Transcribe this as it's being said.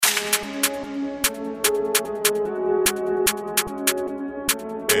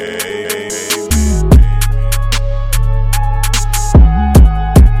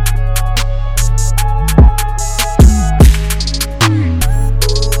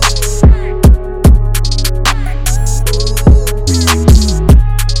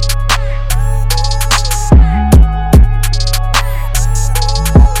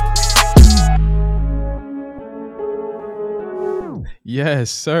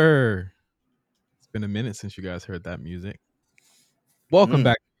Yes, sir. It's been a minute since you guys heard that music. Welcome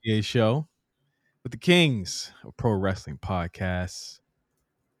back to the show with the Kings of Pro Wrestling Podcasts.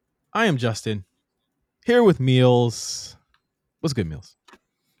 I am Justin, here with Meelz. What's good, Meelz?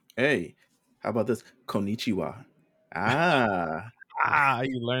 Hey, how about this? Konnichiwa. Ah.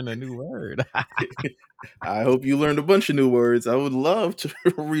 You learned a new word. I hope you learned a bunch of new words. I would love to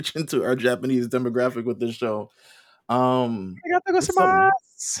reach into our Japanese demographic with this show. What's up, man?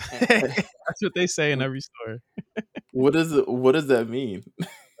 That's what they say in every store. What does that mean?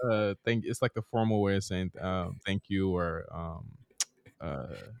 It's like the formal way of saying thank you or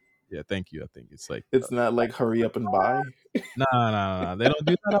thank you. I think it's like It's not like hurry up and buy. No. They don't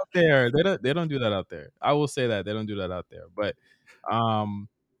do that out there. They don't do that out there. I will say that they don't do that out there. But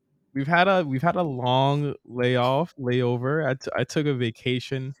we've had a long layover. I took a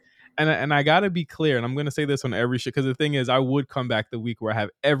vacation, and I gotta be clear, and I'm gonna say this on every show because the thing is, I would come back the week where I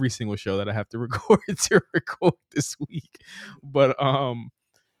have every single show that I have to record this week. But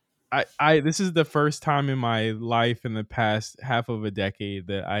I this is the first time in my life in the past half of a decade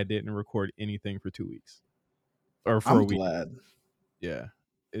that I didn't record anything for 2 weeks or for a week. Glad. Yeah,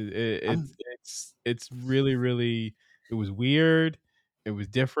 it's really it was weird. It was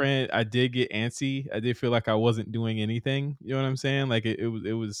different. I did get antsy. I did feel like I wasn't doing anything. You know what I'm saying? Like it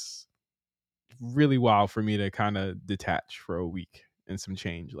was really wild for me to kind of detach for a week and some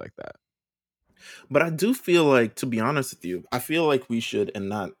change like that. But I do feel like, to be honest with you, I feel like we should,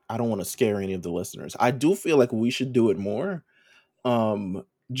 I don't want to scare any of the listeners. I do feel like we should do it more.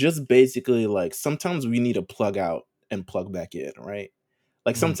 Just basically like sometimes we need to plug out and plug back in, right?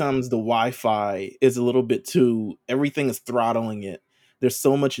 Like sometimes the Wi-Fi is a little bit too, everything is throttling it. There's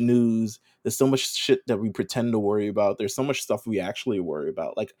so much news. There's so much shit that we pretend to worry about. There's so much stuff we actually worry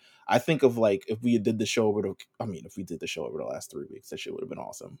about. Like I think of like if we did the show over the last 3 weeks, that shit would have been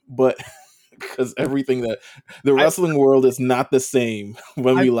awesome. But because everything that the wrestling world is not the same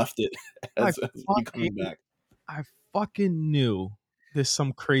when we left it as we coming back. I fucking knew there's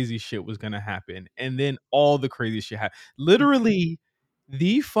some crazy shit was gonna happen, and then all the crazy shit happened. Literally,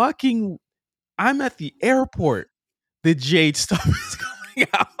 I'm at the airport. The Jade stuff is coming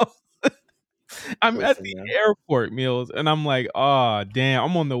out. I'm at the airport, Meelz, and I'm like, oh damn,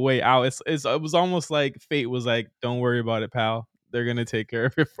 I'm on the way out. It was almost like fate was like, don't worry about it, pal. They're gonna take care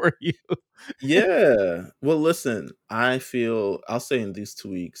of it for you. Yeah. Well, listen, I'll say in these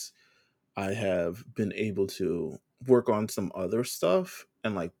 2 weeks, I have been able to work on some other stuff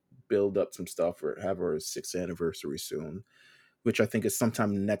and like build up some stuff for have our 6th anniversary soon, which I think is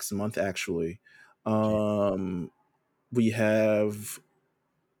sometime next month, actually. We have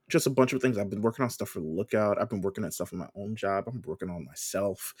just a bunch of things. I've been working on stuff for the Lookout. I've been working on stuff in my own job. I'm working on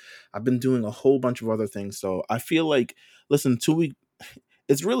myself. I've been doing a whole bunch of other things. So I feel like, listen, 2 weeks,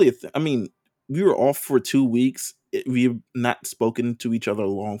 it's really, we were off for 2 weeks. We've not spoken to each other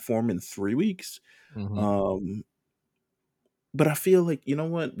long form in 3 weeks. But I feel like, you know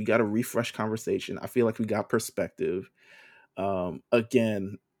what? We got a refresh conversation. I feel like we got perspective.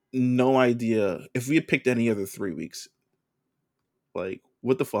 Again, no idea if we had picked any other 3 weeks, like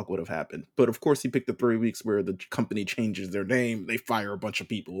what the fuck would have happened. But of course he picked the 3 weeks where the company changes their name, they fire a bunch of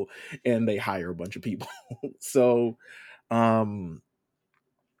people and they hire a bunch of people. So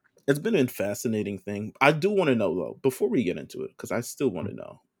it's been a fascinating thing. I do want to know though, before we get into it, because I still want to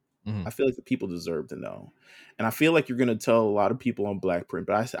know. I feel like the people deserve to know. And I feel like you're going to tell a lot of people on Black Print,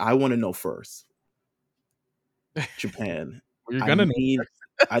 but I want to know first. Japan. You're gonna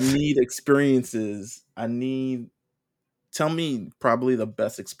I need experiences. Tell me probably the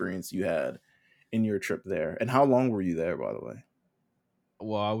best experience you had in your trip there. And how long were you there, by the way?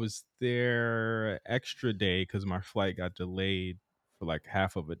 Well, I was there extra day because my flight got delayed for like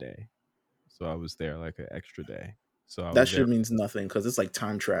half of a day. So I was there like an extra day. So that shit means nothing because it's like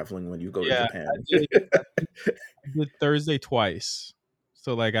time traveling when you go to Japan. I did Thursday twice.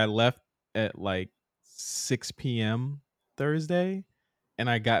 So like I left at like 6 p.m. Thursday and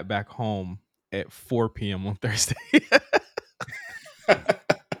I got back home at 4 p.m. on Thursday.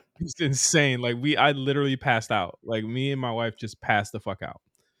 It's insane. Like I literally passed out. Like me and my wife just passed the fuck out.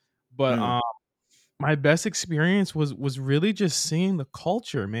 But my best experience was really just seeing the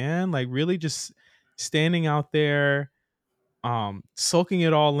culture, man. Like really just standing out there, soaking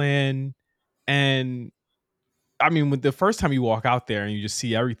it all in. And I mean, with the first time you walk out there and you just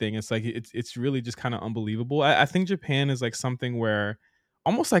see everything, it's like it's really just kind of unbelievable. I think Japan is like something where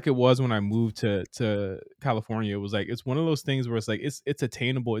almost like it was when I moved to California. It was like it's one of those things where it's like it's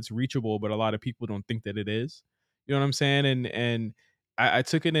attainable, it's reachable, but a lot of people don't think that it is. You know what I'm saying? And I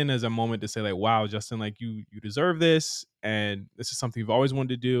took it in as a moment to say like, wow, Justin, like you deserve this, and this is something you've always wanted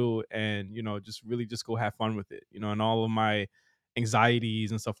to do, and just really just go have fun with it, and all of my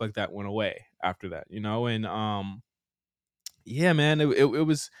anxieties and stuff like that went away after that, and yeah, man, it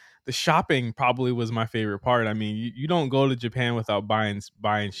was the shopping probably was my favorite part. I mean, you don't go to Japan without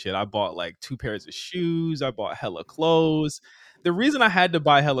buying shit. I bought like 2 pairs of shoes. I bought hella clothes. The reason I had to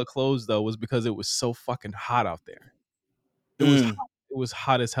buy hella clothes though was because it was so fucking hot out there. It was Mm. hot. It was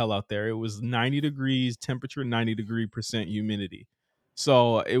hot as hell out there. It was 90 degrees temperature, 90% humidity.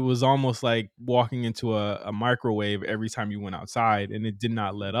 So it was almost like walking into a microwave every time you went outside, and it did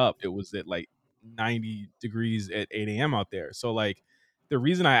not let up. It was at like 90 degrees at 8 a.m. out there. So like the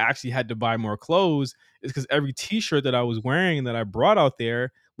reason I actually had to buy more clothes is because every t-shirt that I was wearing that I brought out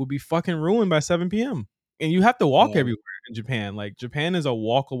there would be fucking ruined by 7 p.m. And you have to walk Yeah. everywhere in Japan. Like Japan is a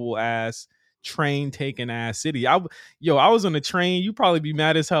walkable ass, train taking ass city. I was on the train. You probably be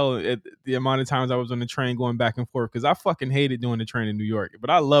mad as hell at the amount of times I was on the train going back and forth because I fucking hated doing the train in New York,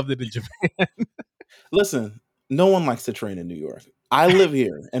 but I loved it in Japan. Listen, no one likes to train in New York. I live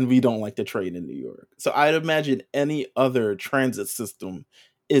here and we don't like to train in New York. So I'd imagine any other transit system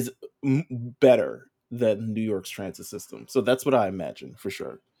is better than New York's transit system. So that's what I imagine for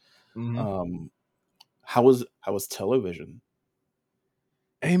sure. Mhm. Um, how was television?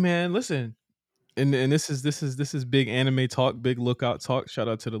 Hey man, listen, and this is big anime talk, big lookout talk. Shout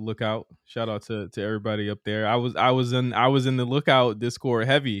out to the lookout. Shout out to everybody up there. I was in the lookout Discord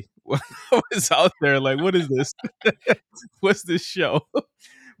heavy. I was out there like, what is this? What's this show?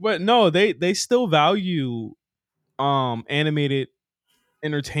 But no, they still value animated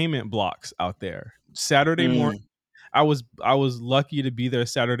entertainment blocks out there. Saturday morning, Mm, I was lucky to be there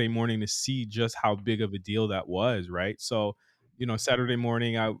Saturday morning to see just how big of a deal that was, right? So, Saturday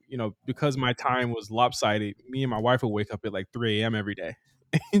morning, because my time was lopsided, me and my wife would wake up at like 3 a.m. every day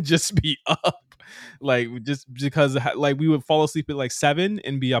and just be up. Like just because like we would fall asleep at like 7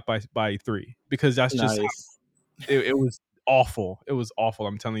 and be up by 3 because that's just nice. it was awful. It was awful,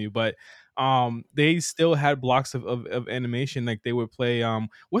 I'm telling you. But they still had blocks of animation. Like they would play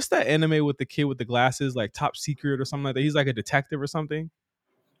what's that anime with the kid with the glasses, like Top Secret or something like that? He's like a detective or something.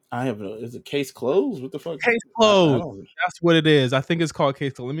 I have no. Is the case closed? What the fuck? Case I closed. don't. That's what it is. I think it's called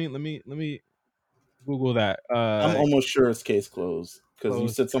Case Closed. Let me Google that. I'm almost sure it's case closed because you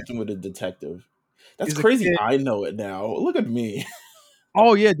Closed. said something with a detective. That's He's a crazy. kid. I know it now. Look at me.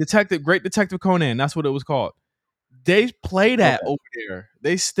 Oh yeah, Great Detective Conan. That's what it was called. They play that Okay. over there.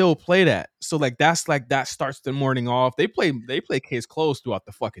 They still play that. So like that starts the morning off. They play Case Closed throughout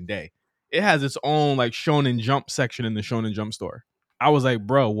the fucking day. It has its own like Shonen Jump section in the Shonen Jump store. I was like,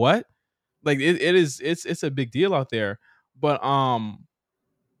 bro, what? Like it's a big deal out there. But I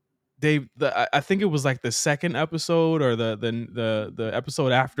think it was like the second episode or the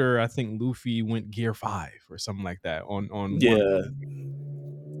episode after I think Luffy went Gear 5 or something like that on one. Yeah,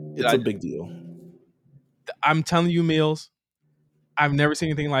 it's I, a big deal. I'm telling you, Meelz, I've never seen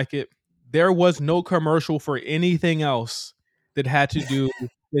anything like it. There was no commercial for anything else that had to do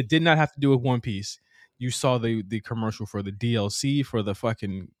that did not have to do with One Piece. You saw the commercial for the DLC for the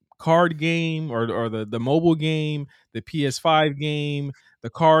fucking card game or the mobile game, the PS5 game, the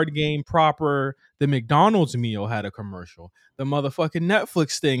card game proper. The McDonald's meal had a commercial. The motherfucking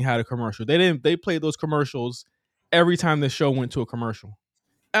Netflix thing had a commercial. They played those commercials every time the show went to a commercial.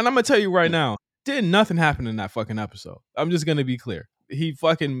 And I'm gonna tell you right now, did nothing happen in that fucking episode. I'm just gonna be clear. He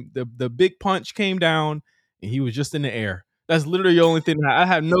fucking the big punch came down and he was just in the air. That's literally the only thing that I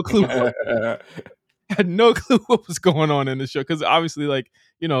had no clue. Had no clue what was going on in the show because obviously, like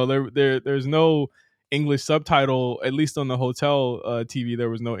there's no English subtitle. At least on the hotel TV, there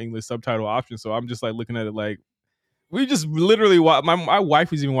was no English subtitle option. So I'm just like looking at it like we just literally my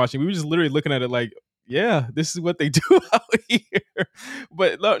wife was even watching. We were just literally looking at it like, yeah, this is what they do out here.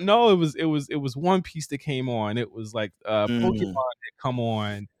 But no, it was One Piece that came on. It was like Pokemon Mm. that come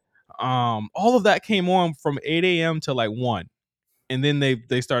on. All of that came on from 8 a.m. to like 1, and then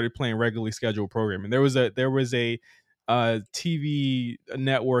they started playing regularly scheduled programming. There was a TV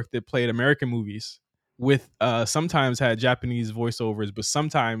network that played American movies with sometimes had Japanese voiceovers, but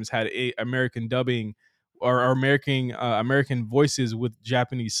sometimes had American dubbing or American voices with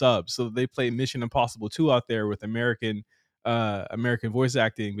Japanese subs. So they played Mission Impossible 2 out there with American voice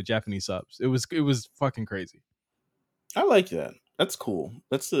acting with Japanese subs. It was fucking crazy. I like that. That's cool.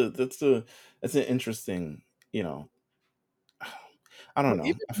 That's an interesting. You know, I don't But know.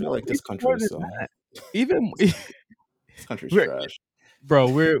 even I feel more, like this even country more is than so. that, even This country's we're, trash. bro,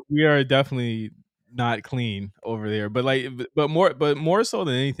 we are definitely not clean over there. But like, but more so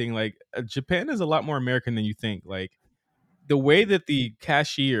than anything, like Japan is a lot more American than you think. Like the way that the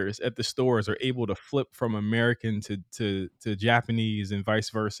cashiers at the stores are able to flip from American to Japanese and vice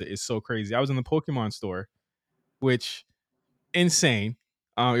versa is so crazy. I was in the Pokemon store, which insane.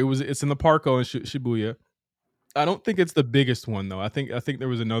 It's in the Parco in Shibuya. I don't think it's the biggest one though. I think there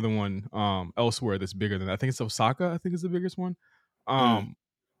was another one elsewhere that's bigger than that. I think it's Osaka. I think is the biggest one. Mm. Um,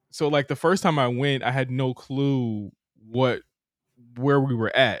 so like the first time I went, I had no clue where we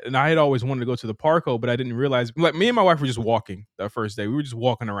were at, and I had always wanted to go to the Parco, but I didn't realize. Like me and my wife were just walking that first day. We were just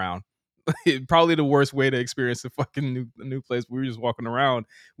walking around. Probably the worst way to experience a fucking new place. We were just walking around.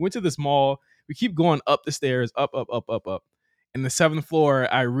 Went to this mall. We keep going up the stairs, up. And the seventh floor,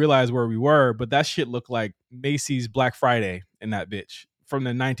 I realized where we were, but that shit looked like Macy's Black Friday in that bitch from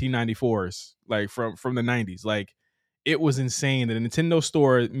the 1994s, like from the 90s. Like it was insane. The Nintendo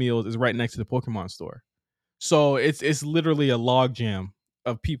store Meelz is right next to the Pokemon store. So it's literally a log jam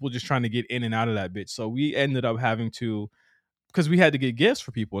of people just trying to get in and out of that bitch. So we ended up having to, because we had to get gifts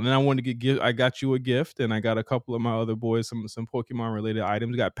for people, and then I wanted to get I got you a gift, and I got a couple of my other boys some Pokemon related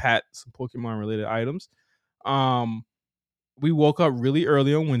items. Got Pat some Pokemon related items. Um, we woke up really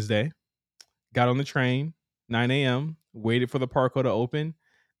early on Wednesday, got on the train 9 a.m., waited for the Parco to open.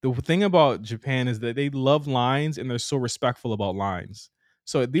 The thing about Japan is that they love lines and they're so respectful about lines.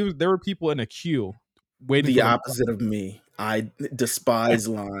 So there were people in a queue waiting The for the. opposite of me. I despise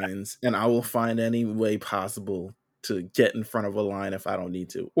lines, and I will find any way possible to get in front of a line if I don't need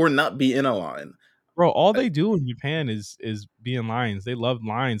to, or not be in a line. Bro, all I- they do in Japan is be in lines. They love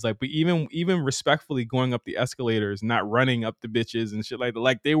lines. Like, but even respectfully going up the escalators, not running up the bitches and shit like that.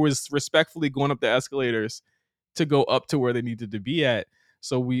 Like they was respectfully going up the escalators to go up to where they needed to be at.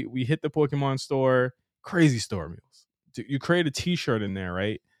 So we hit the Pokemon store, crazy store Meals. You create a T-shirt in there,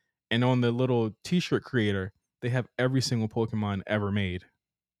 right? And on the little T-shirt creator, they have every single Pokemon ever made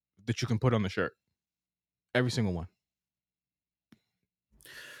that you can put on the shirt. Every single one.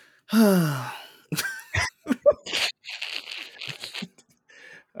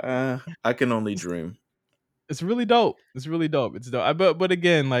 I can only dream. It's really dope. It's really dope. It's dope. But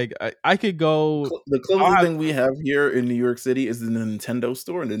again, like I could go. The I'll closest have thing we have here in New York City is the Nintendo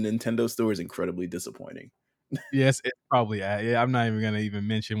store, and the Nintendo store is incredibly disappointing. yes, it's probably yeah. I'm not even gonna even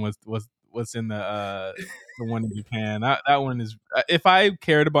mention what's in the one in Japan. That one is. If I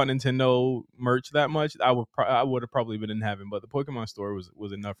cared about Nintendo merch that much, I would have probably been in heaven. But the Pokemon store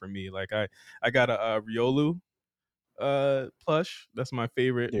was enough for me. Like I got a Riolu plush. That's my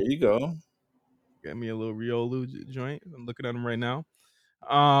favorite. There you go. Got me a little Riolu joint. I'm looking at them right now.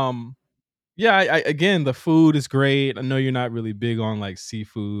 Um, Yeah, again, the food is great. I know you're not really big on like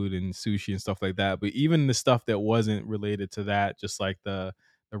seafood and sushi and stuff like that, but even the stuff that wasn't related to that, just like the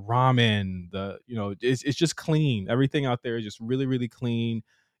ramen, it's just clean. Everything out there is just really, really clean.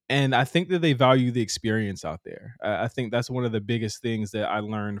 And I think that they value the experience out there. I think that's one of the biggest things that I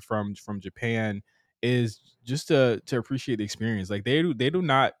learned from Japan is just to appreciate the experience. Like they do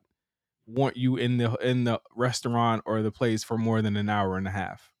not want you in the restaurant or the place for more than an hour and a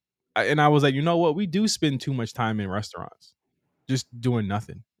half. And I was like, you know what? We do spend too much time in restaurants, just doing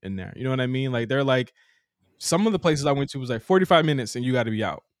nothing in there. You know what I mean? Like they're like some of the places I went to was like 45 minutes and you got to be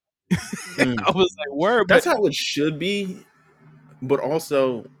out. Mm. I was like, word, but That's how it should be. But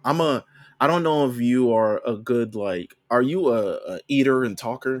also, I don't know if you are a good, like, are you a eater and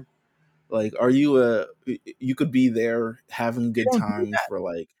talker? Like, are you you could be there having they good don't do times that. for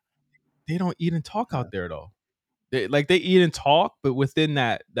like, They don't eat and talk uh, out there though. They eat and talk, but within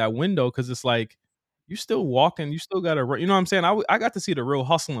that window, because it's like you still walking, you still got to, you know what I'm saying? I got to see the real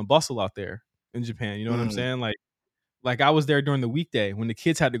hustle and bustle out there in Japan. You know what I'm mm, saying? Like I was there during the weekday when the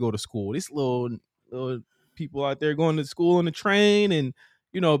kids had to go to school. These little people out there going to school on the train, and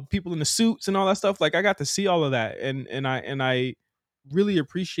people in the suits and all that stuff. Like I got to see all of that, and I really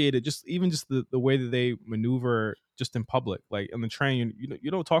appreciated just the way that they maneuver just in public, like on the train.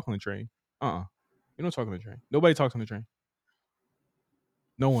 You don't talk on the train. You don't talk on the train. Nobody talks on the train.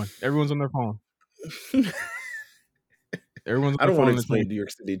 No one. Everyone's on their phone. Everyone's on I their don't want phone to on the train. explain New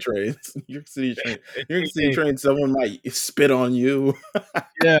York City trains. New York City train. New York Hey, City hey, train. Someone might spit on you.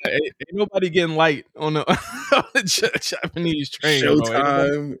 yeah, ain't nobody getting light on the, on the Japanese train, bro. Ain't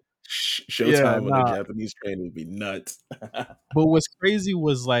nobody. Showtime. Yeah, Showtime on a nah. Japanese train would be nuts. But what's crazy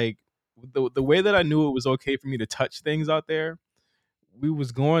was like the way that I knew it was okay for me to touch things out there. We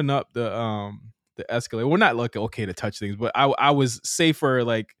was going up the escalator. We're not like okay to touch things, but I was safer.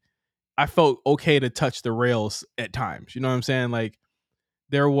 Like I felt okay to touch the rails at times. You know what I'm saying? Like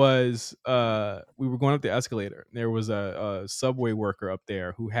there was we were going up the escalator. There was a subway worker up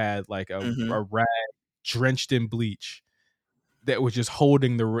there who had like Hmm. a rag drenched in bleach that was just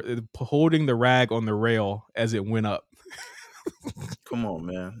holding the rag on the rail as it went up. Come on,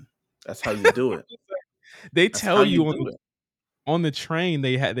 man. That's how you do it. They That's tell how you you do it. on the train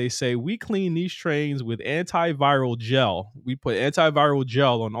they say we clean these trains with antiviral gel. We put antiviral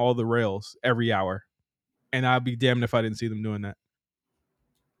gel on all the rails every hour, and I'd be damned if I didn't see them doing that.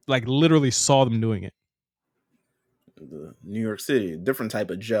 Like literally saw them doing it. The New York City, different type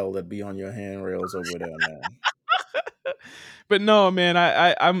of gel that be on your handrails over there, man. But no, man,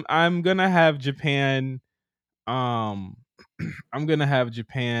 I'm gonna have Japan. Um, I'm gonna have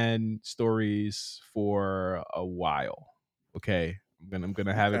Japan stories for a while. Okay, I'm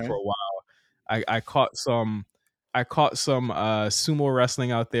gonna have it for Okay. a while. I caught some sumo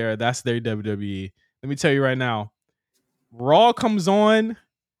wrestling out there. That's their WWE. Let me tell you right now. Raw comes on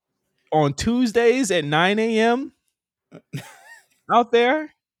Tuesdays at 9 a.m. out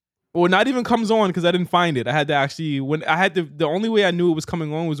there. Well, not even comes on because I didn't find it. I had to actually when I had to. The only way I knew it was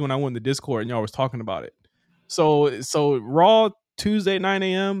coming on was when I went to Discord and y'all was talking about it. So Raw Tuesday 9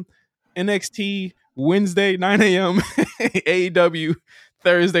 a.m., NXT Wednesday 9 a.m., AEW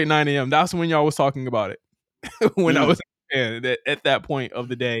Thursday 9 a.m. That's when y'all was talking about it. When I Mm. was at that point of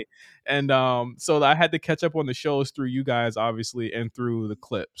the day. And so I had to catch up on the shows through you guys, obviously, and through the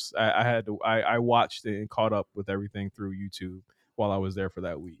clips. I watched it and caught up with everything through YouTube while I was there for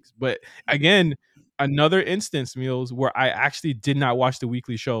that week. But again, another instance, Meelz, where I actually did not watch the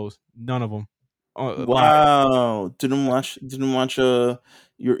weekly shows. None of them live. Wow. Didn't watch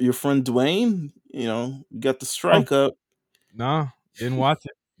your friend Dwayne? You got the Oh, strike up. nah, didn't watch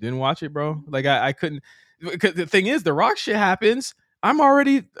it. Didn't watch it, bro. Like I couldn't. Because the thing is, the Rock shit happens. I'm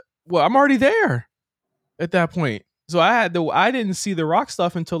already there at that point. So I didn't see the Rock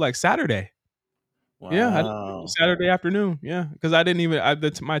stuff until like Saturday. Yeah, I didn't see it till Wow. Saturday afternoon. Yeah, because I didn't even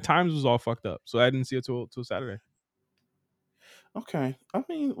my times was all fucked up, so I didn't see it till Saturday. Okay. I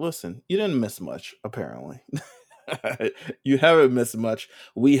mean, listen, you didn't miss much, apparently. You haven't missed much.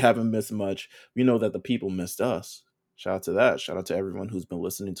 We haven't missed much. We know that the people missed us. Shout out to that. Shout out to everyone who's been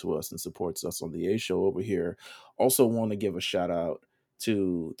listening to us and supports us on the A Show over here. Also, want to give a shout out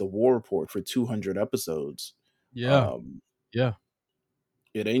to the War Report for 200 episodes. Yeah, Um, yeah.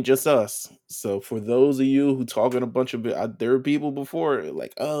 it ain't just us. So for those of you who talking a bunch of there are people before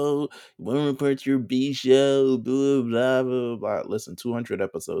like, oh, War Report's your B show, blah blah blah blah. Listen, 200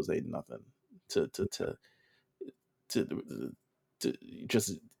 episodes ain't nothing to to to to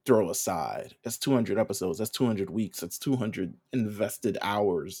just throw aside. That's 200 episodes. That's 200 weeks. That's 200 invested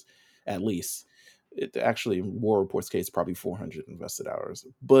hours, at least. It actually, in War Report's case, probably 400 invested hours.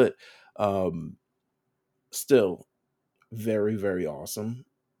 But um, still, very very awesome.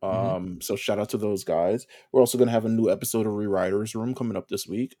 Hmm. So shout out to those guys. We're also going to have a new episode of Rewriters Room coming up this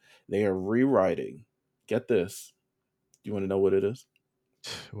week. They are rewriting. Get this. Do you want to know what it is?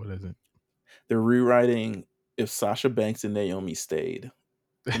 What is it? They're rewriting If Sasha Banks and Naomi stayed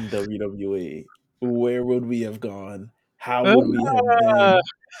in WWE, where would we have gone? How would we have Ah!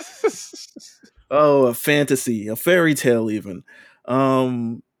 been? Oh, a fantasy, a fairy tale, even.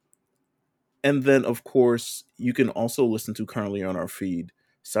 Um, and then, of course, you can also listen to currently on our feed.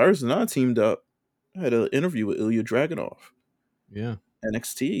 Cyrus and I teamed up. I had an interview with Ilya Dragunov, Yeah.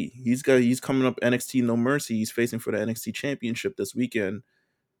 NXT. He's coming up NXT No Mercy. He's facing for the NXT Championship this weekend,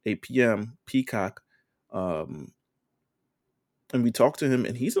 8 p.m. Peacock. Um, and we talked to him,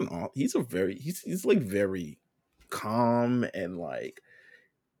 and he's like very calm, and like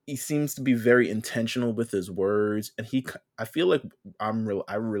he seems to be very intentional with his words, and I feel like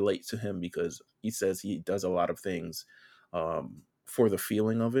I relate to him because he says he does a lot of things for the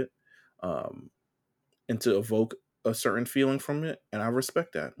feeling of it, um and to evoke a certain feeling from it, and I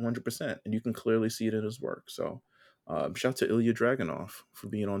respect that 100%, and you can clearly see it in his work. So shout out to Ilya Dragunov for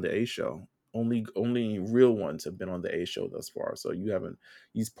being on the A Show. Only real ones have been on the A Show thus far, so you haven't.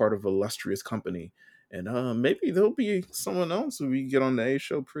 He's part of illustrious company, and maybe there'll be someone else who we get on the A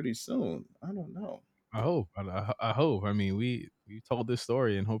Show pretty soon. I don't know. I hope. I hope. I mean, we told this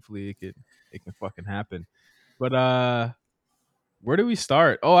story, and hopefully it can fucking happen. But where do we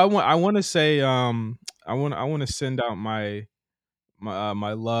start? Oh, I want to say I want to send out my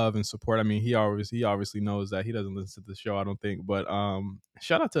love and support. I mean, he obviously knows that he doesn't listen to the show, I don't think. But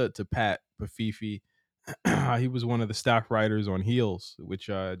shout out to Pat Pafifi. He was one of the staff writers on Heels, which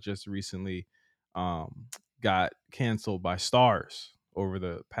just recently um got canceled by Stars over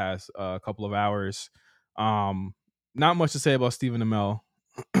the past couple of hours. Um, not much to say about Stephen Amell.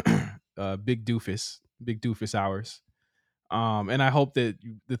 Big doofus hours. And I hope that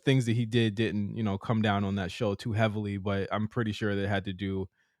the things that he did didn't, come down on that show too heavily. But I'm pretty sure that it had to do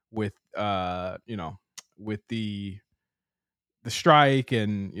with, with the strike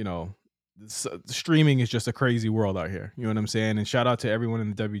and streaming is just a crazy world out here. You know what I'm saying? And shout out to everyone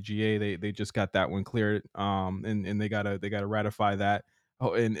in the WGA. They just got that one cleared. And they gotta ratify that.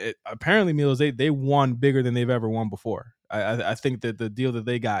 Oh, and apparently, Meelz, they won bigger than they've ever won before. I think that the deal that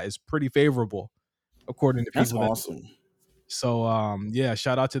they got is pretty favorable according to That's people that. awesome. So yeah,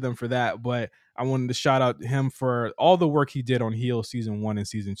 shout out to them for that. But I wanted to shout out him for all the work he did on Heel season 1 and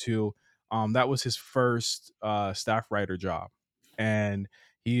season 2. That was his first staff writer job. And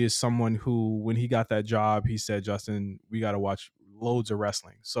he is someone who, when he got that job, he said, Justin, we gotta watch loads of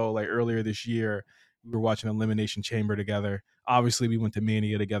wrestling. So like earlier this year, we were watching Elimination Chamber together. Obviously, we went to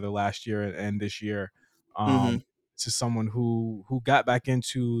Mania together last year and this year. Mm-hmm. This is someone who got back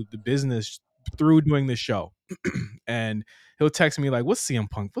into the business through doing this show. And he'll text me like, "What's CM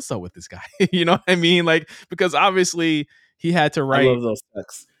Punk? What's up with this guy?" You know what I mean? Like, because obviously he had to I write. love those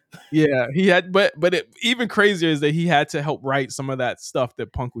texts. Yeah, he had, but even crazier is that he had to help write some of that stuff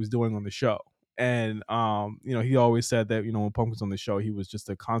that Punk was doing on the show. And he always said that when Punk was on the show, he was just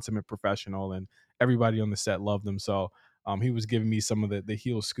a consummate professional, and everybody on the set loved him. So he was giving me some of the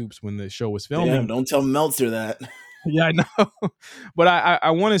heel scoops when the show was Damn, filming. don't tell Meltzer that. Yeah, I know. But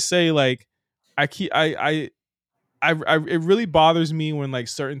I want to say, like, I keep I it really bothers me when like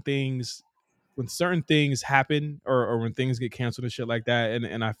certain things happen, or when things get canceled and shit like that.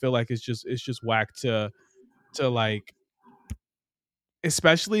 And I feel like it's just whack to like,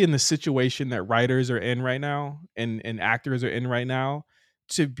 especially in the situation that writers are in right now, and actors are in right now,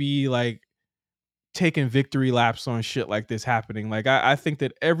 to be like taking victory laps on shit like this happening. Like I think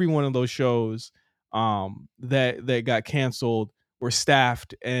that every one of those shows that got canceled were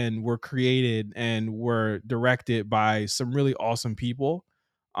staffed and were created and were directed by some really awesome people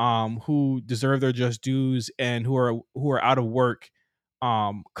who deserve their just dues, and who are out of work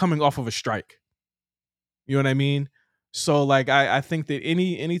coming off of a strike. You know what I mean? So like I think that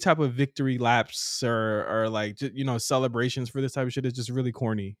any type of victory laps, or like celebrations for this type of shit is just really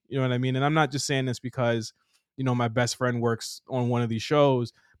corny. You know what I mean? And I'm not just saying this because my best friend works on one of these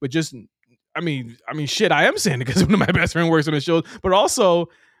shows, but just I mean shit, I am saying it because one of my best friend works on the show, but also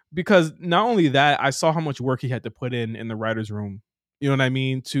because not only that, I saw how much work he had to put in the writers' room. You know what I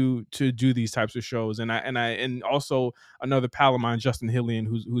mean, to do these types of shows. And also another pal of mine, Justin Hillian,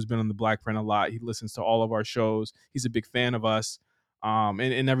 who's been on the Black Print a lot. He listens to all of our shows. He's a big fan of us,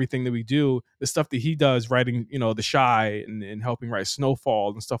 and everything that we do. The stuff that he does, writing, The Shy, and helping write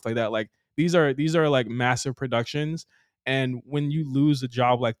Snowfall and stuff like that. Like these are like massive productions, and when you lose a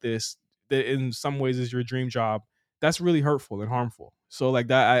job like this, that in some ways is your dream job, that's really hurtful and harmful. So like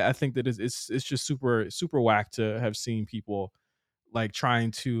that, I think that it's just super super whack to have seen people like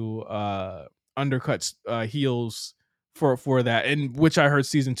trying to undercut heels for that, and which I heard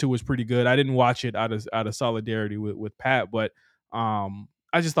season 2 was pretty good. I didn't watch it out of solidarity with Pat, but I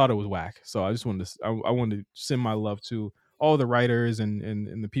just thought it was whack. So I just wanted to send my love to all the writers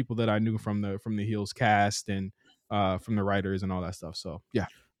and the people that I knew from the heels cast, and from the writers and all that stuff. So yeah.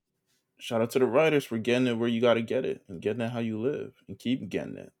 Shout out to the writers for getting it where you got to get it, and getting it how you live, and keep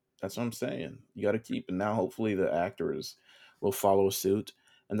getting it. That's what I'm saying. You got to keep it. Now hopefully the actors will follow suit.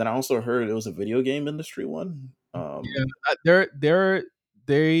 And then I also heard it was a video game industry one. Yeah,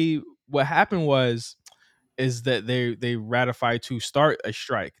 they what happened was is that they ratified to start a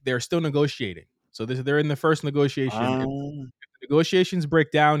strike. They're still negotiating. So they're in the first negotiation. If um the negotiations break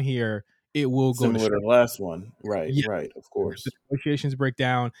down here, it will go to Similar to strike. the last one. Right, Yeah. right, of If the course. negotiations break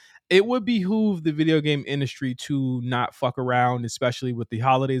down, it would behoove the video game industry to not fuck around, especially with the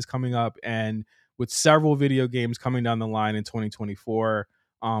holidays coming up and with several video games coming down the line in 2024,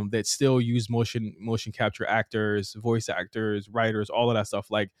 that still use motion capture actors, voice actors, writers, all of that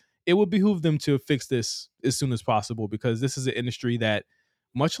stuff. Like, it would behoove them to fix this as soon as possible, because this is an industry that,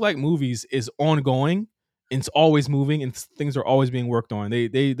 much like movies, is ongoing, and it's always moving, and things are always being worked on.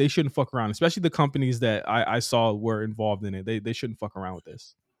 They shouldn't fuck around, especially the companies that I saw were involved in it. They shouldn't fuck around with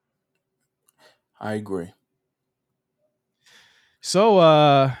this. I agree.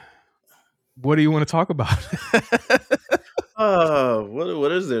 So what do you want to talk about?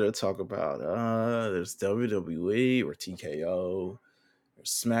 What is there to talk about? There's WWE or TKO. There's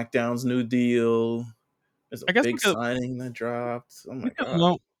SmackDown's new deal. There's a I guess big signing that dropped. Oh we my could god.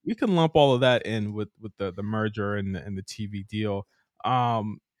 lump we can lump all of that in with the merger and the TV deal.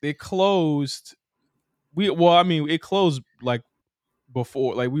 It closed. It closed like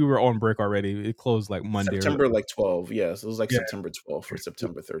before, like we were on break already. It closed like Monday or September like 12. Yes, it was like yeah. September 12th or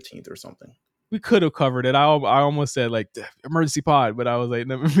September 13th or something. We could have covered it. I almost said like emergency pod, but I was like,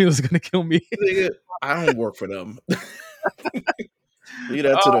 no, Meelz gonna kill me. Nigga, I don't work for them. Leave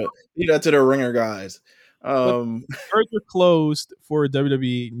that to the ringer guys. But Um, merger closed for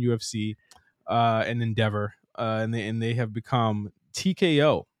WWE and UFC and Endeavor, and they have become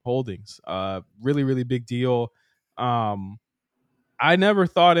TKO Holdings. Really, really big deal. Um, I never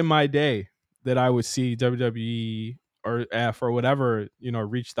thought in my day that I would see WWE or F or whatever,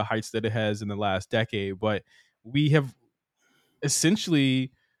 reach the heights that it has in the last decade. But we have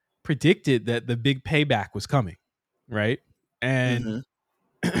essentially predicted that the big payback was coming, right? And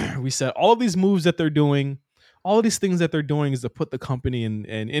mhm. we said all of these moves that they're doing, all of these things that they're doing is to put the company in,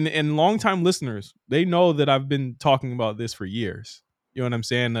 and longtime listeners, they know that I've been talking about this for years. You know what I'm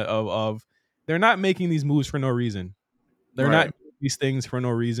saying? Of they're not making these moves for no reason. They're not Right. doing these things for no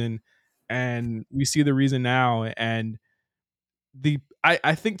reason. And we see the reason now. And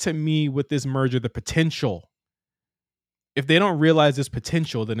I think to me with this merger, the potential, if they don't realize this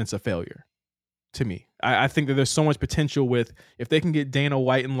potential, then it's a failure to me. I think that there's so much potential with if they can get Dana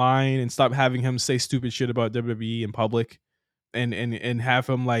White in line and stop having him say stupid shit about WWE in public and have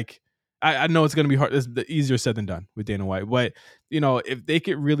him like I know it's gonna be hard. It's easier said than done with Dana White, but if they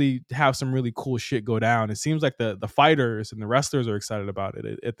could really have some really cool shit go down, it seems like the fighters and the wrestlers are excited about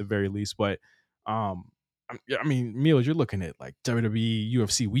it at the very least. But I mean, Meelz, you're looking at like WWE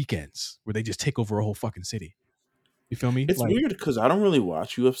UFC weekends where they just take over a whole fucking city. You feel me? It's Like, weird because I don't really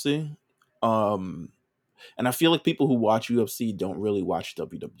watch UFC. Um, and I feel like people who watch UFC don't really watch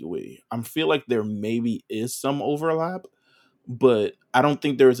WWE. I feel like there maybe is some overlap, but I don't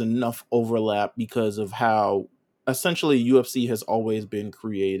think there's enough overlap because of how essentially UFC has always been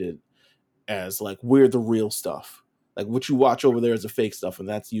created as like we're the real stuff. Like what you watch over there is the fake stuff, and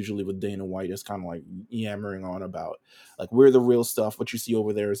that's usually what Dana White is kind of like yammering on about. Like we're the real stuff. What you see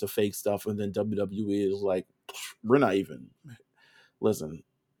over there is the fake stuff, and then WWE is like, we're not even. Listen,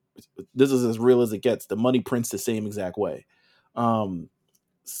 this is as real as it gets. The money prints the same exact way. Um,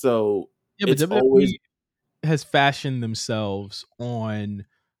 so yeah, but it's always WWE has fashioned themselves on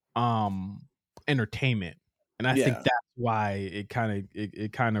um entertainment, and I think yeah. that's why it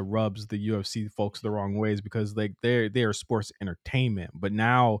kind of rubs the UFC folks the wrong ways, because like they're sports entertainment, but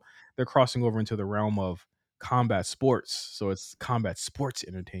now they're crossing over into the realm of combat sports, so it's combat sports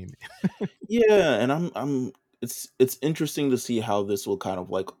entertainment. Yeah, and I'm it's interesting to see how this will kind of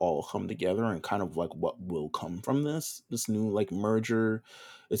like all come together and kind of like what will come from this new like merger.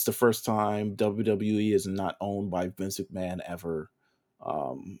 It's the first time WWE is not owned by Vince McMahon ever.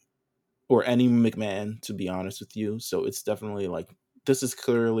 Um or any McMahon, to be honest with you. So it's definitely like this is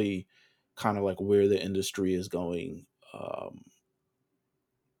clearly kind of like where the industry is going.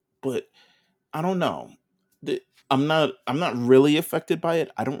 But I don't know. I'm not really affected by it.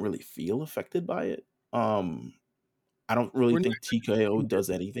 I don't really feel affected by it. Um I don't really we're not think TKO gonna see does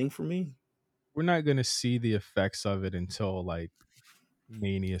anything for me. we're not gonna see the effects of it until like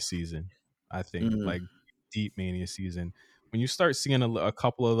Mania season. I think Mm. like deep Mania season, when you start seeing a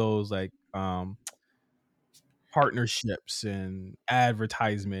couple of those like partnerships and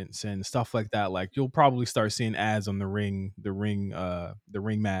advertisements and stuff like that, like you'll probably start seeing ads on the ring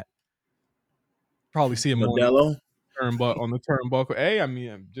mat. Probably see them more Modelo? on the turnbuckle. Hey, I mean,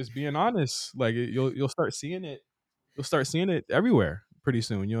 I'm just being honest. Like you'll start seeing it. You'll start seeing it everywhere pretty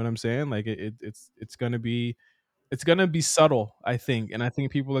soon. You know what I'm saying? Like it's gonna be subtle, I think, and I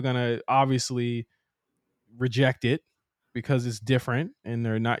think people are gonna obviously reject it because it's different and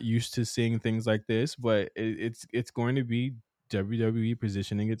they're not used to seeing things like this. But it's going to be WWE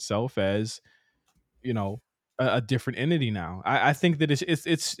positioning itself as you know a different entity now. I think that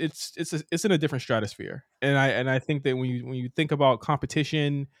it's in a different stratosphere, and I think that when you think about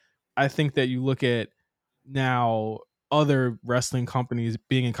competition, I think that you look at now other wrestling companies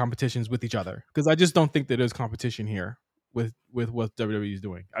being in competitions with each other, because I just don't think that there's competition here with what WWE is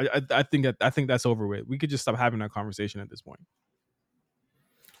doing. I think that's over with. We could just stop having that conversation at this point.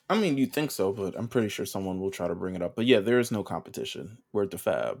 I mean, you think so, but I'm pretty sure someone will try to bring it up. But yeah, there is no competition. We're at the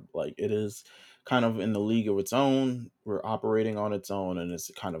Fab. Like it is kind of in the league of its own. We're operating on its own, and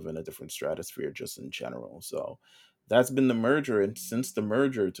it's kind of in a different stratosphere just in general. So that's been the merger. And since the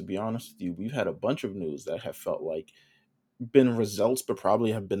merger, to be honest with you, we've had a bunch of news that have felt like been results, but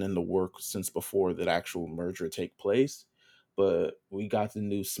probably have been in the work since before that actual merger take place. But we got the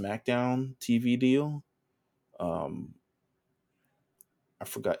new SmackDown TV deal. Um, I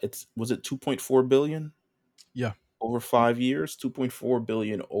forgot it's was it 2.4 billion Yeah. over 5 years? 2.4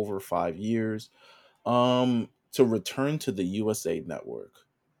 billion over 5 years. To return to the USA network.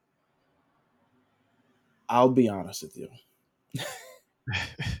 I'll be honest with you.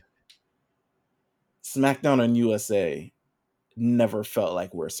 SmackDown on USA. never felt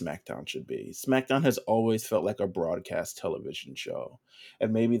like where SmackDown should be. SmackDown has always felt like a broadcast television show.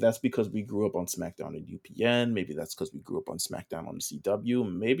 And maybe that's because we grew up on SmackDown and UPN. Maybe that's because we grew up on SmackDown on the CW.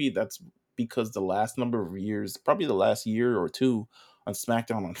 Maybe that's because the last number of years, probably the last year or two on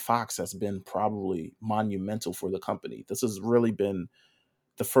SmackDown on Fox has been probably monumental for the company. This has really been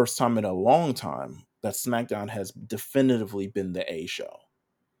the first time in a long time that SmackDown has definitively been the A show.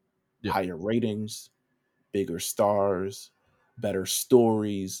 Yeah. Higher ratings, bigger stars, better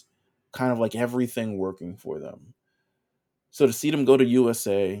stories, kind of like everything working for them. So to see them go to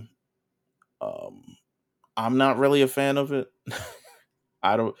USA, um, I'm not really a fan of it.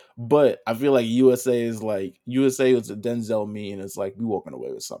 I don't, but I feel like USA is a Denzel me, and it's like we walking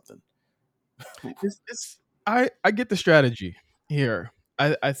away with something. It's I get the strategy here.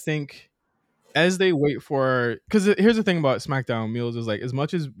 I think as they wait for, because here's the thing about SmackDown Meelz is like, as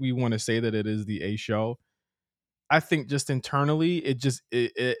much as we want to say that it is the A show, I think just internally it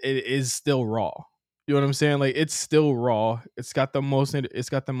is still Raw. You know what I'm saying? Like, it's still Raw. It's got the most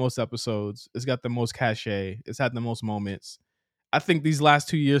episodes. It's got the most cachet. It's had the most moments. I think these last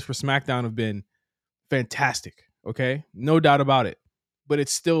 2 years for SmackDown have been fantastic. Okay, no doubt about it. But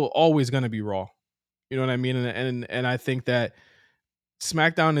it's still always going to be Raw. You know what I mean? And I think that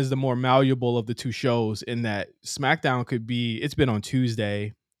SmackDown is the more malleable of the two shows in that SmackDown could be, it's been on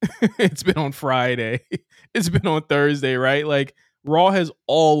Tuesday, it's been on Friday, it's been on Thursday, right? Like, Raw has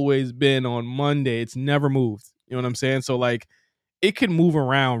always been on Monday. It's never moved. You know what I'm saying? So like, it can move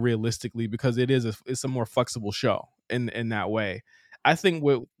around realistically because it's a more flexible show in that way. I think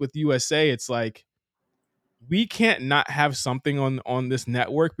with USA, it's like, we can't not have something on this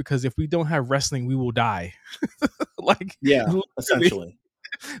network, because if we don't have wrestling, we will die. Like, Yeah, literally, essentially.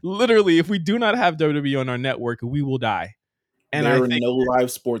 literally, if we do not have WWE on our network, we will die. And I There are think, no live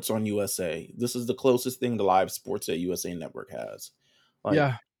sports on USA. This is the closest thing to live sports that USA Network has. Like,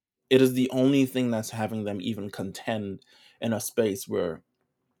 yeah, it is the only thing that's having them even contend in a space where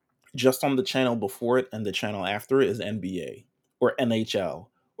just on the channel before it and the channel after it is NBA or NHL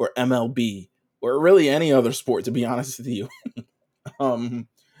or MLB or really any other sport, to be honest with you. um,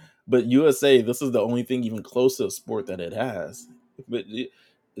 but USA, this is the only thing even close to a sport that it has. But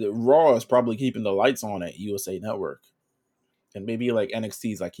Raw is probably keeping the lights on at USA Network, and maybe like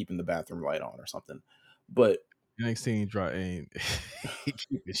NXT is like keeping the bathroom light on or something. But NXT ain't he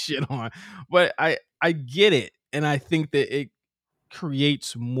keeping shit on. But I get it, and I think that it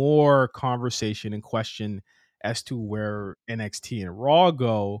creates more conversation and question as to where NXT and Raw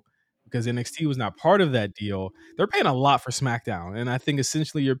go, because NXT was not part of that deal. They're paying a lot for SmackDown, and I think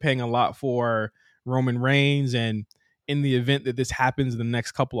essentially you're paying a lot for Roman Reigns, and in the event that this happens in the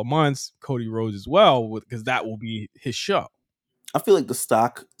next couple of months, Cody Rhodes as well, because that will be his show. I feel like the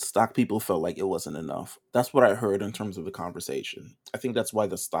stock people felt like it wasn't enough. That's what I heard in terms of the conversation. I think that's why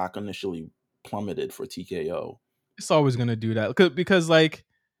the stock initially plummeted for TKO. It's always gonna do that because like,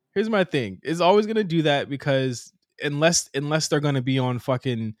 here's my thing: it's always gonna do that because unless they're gonna be on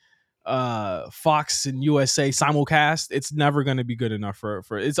fucking Fox and USA simulcast, it's never gonna be good enough for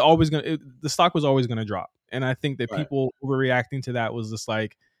it's always gonna the stock was always gonna drop. And I think that Right. people overreacting to that was just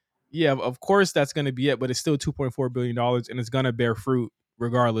like, yeah, of course that's gonna be it, but it's still $2.4 billion, and it's gonna bear fruit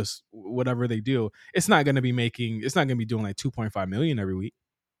regardless. Whatever they do, it's not gonna be doing like 2.5 million every week,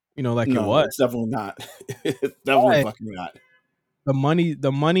 like it No, was. it's definitely not. It's definitely But fucking not.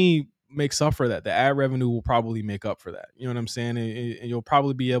 the money makes up for that. The ad revenue will probably make up for that. You know what I'm saying? And you'll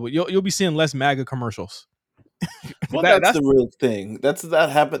probably be you'll be seeing less MAGA commercials. Well, that that's that's the real thing. That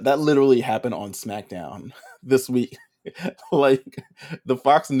happened. That literally happened on SmackDown this week. Like the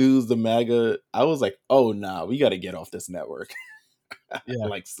Fox News, the MAGA. I was like, oh nah, we got to get off this network Yeah,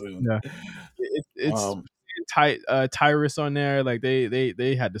 like soon. yeah. It's Um, Tyrus on there. Like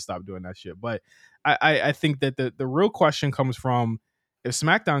they had to stop doing that shit. But I think that the real question comes from, if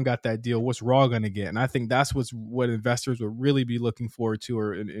SmackDown got that deal, what's Raw gonna get? And I think that's what investors would really be looking forward to,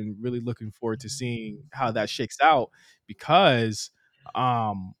 and really looking forward to seeing how that shakes out, because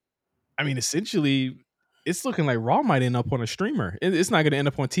I mean, essentially, it's looking like Raw might end up on a streamer. It's not going to end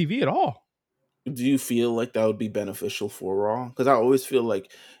up on TV at all. do you feel like that would be beneficial for Raw? Because I always feel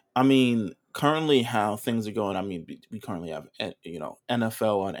like, I mean, currently how things are going. I mean, we currently have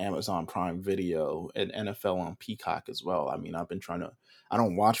NFL on Amazon Prime Video and NFL on Peacock as well. I mean, I've been trying to. I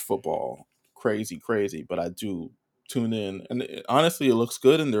don't watch football crazy, but I do tune in, and honestly, it looks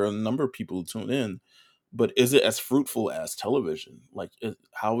good, and there are a number of people who tune in. But is it as fruitful as television? Like,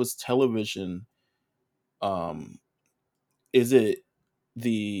 how is television? Um, is it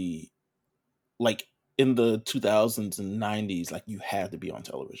the like in the 2000s and 90s, like you had to be on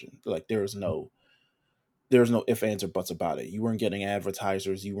television. Like there was no there's no ifs, ands, or buts about it. You weren't getting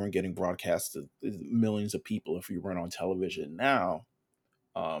advertisers, you weren't getting broadcast to millions of people if you weren't on television. Now,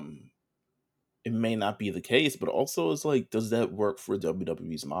 um, it may not be the case, but also it's like, does that work for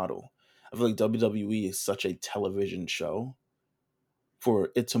WWE's model? I feel like WWE is such a television show. For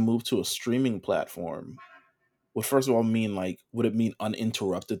it to move to a streaming platform would first of all mean, like, would it mean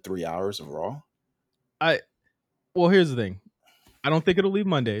uninterrupted 3 hours of Raw? I Well, here's the thing. I don't think it'll leave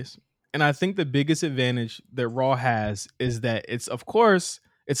Mondays. And I think the biggest advantage that Raw has is that it's, of course,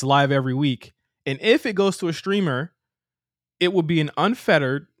 it's live every week. And if it goes to a streamer, it will be an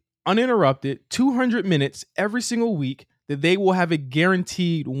unfettered, uninterrupted 200 minutes every single week that they will have a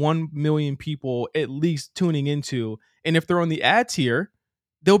guaranteed 1 million people at least tuning into. And if they're on the ad tier,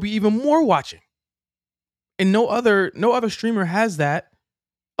 there'll be even more watching. And no other streamer has that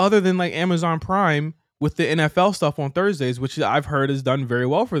other than like Amazon Prime with the NFL stuff on Thursdays, which I've heard has done very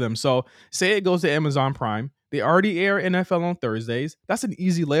well for them. So say it goes to Amazon Prime. They already air NFL on Thursdays. That's an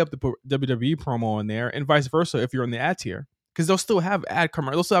easy layup to put WWE promo in there, and vice versa if you're on the ad tier. Because they'll still have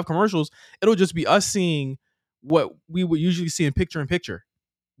commercials. It'll just be us seeing what we would usually see in picture,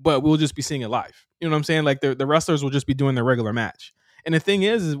 but we'll just be seeing it live. You know what I'm saying? Like the wrestlers will just be doing their regular match. And the thing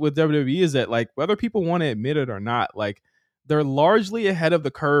is with WWE is that, like, whether people want to admit it or not, like, they're largely ahead of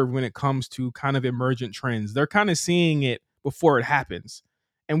the curve when it comes to kind of emergent trends. They're kind of seeing it before it happens.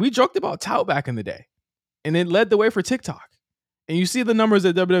 And we joked about Tout back in the day, and it led the way for TikTok. And you see the numbers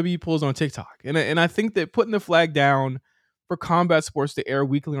that WWE pulls on TikTok. And I think that putting the flag down for combat sports to air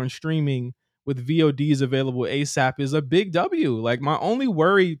weekly on streaming with VODs available ASAP is a big W. Like, my only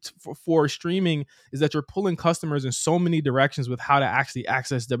worry for streaming is that you're pulling customers in so many directions with how to actually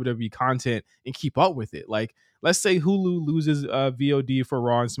access WWE content and keep up with it. Like, let's say Hulu loses VOD for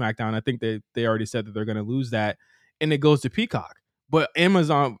Raw and SmackDown. I think they already said that they're going to lose that, and it goes to Peacock. But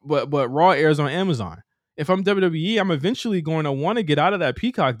Raw airs on Amazon. If I'm WWE, I'm eventually going to want to get out of that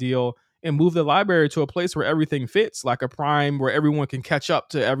Peacock deal and move the library to a place where everything fits, like a Prime, where everyone can catch up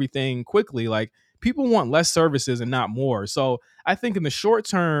to everything quickly. Like, people want less services and not more. So I think in the short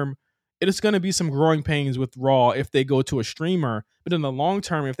term, it is going to be some growing pains with Raw if they go to a streamer. But in the long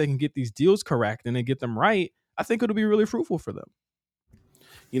term, if they can get these deals correct and they get them right, I think it'll be really fruitful for them.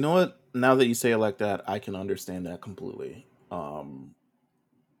 You know what? Now that you say it like that, I can understand that completely.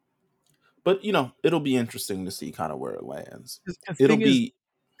 But it'll be interesting to see kind of where it lands. The It'll thing is, be.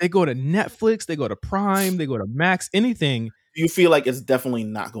 they go to Netflix, they go to Prime, they go to Max, anything. Do you feel like it's definitely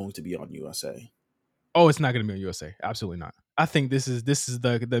not going to be on USA? Oh, it's not going to be on USA. Absolutely not. I think this is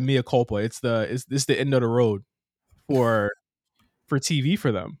the mea culpa. It's the end of the road for TV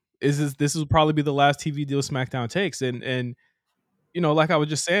for them. This will probably be the last TV deal SmackDown takes, and like I was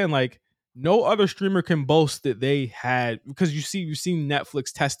just saying, like, no other streamer can boast that they had, because you've seen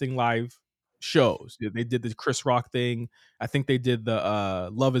Netflix testing live shows. They did the Chris Rock thing. I think they did the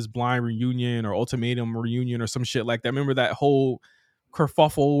Love Is Blind reunion or Ultimatum reunion or some shit like that. Remember that whole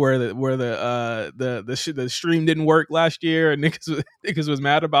kerfuffle where the stream didn't work last year and niggas was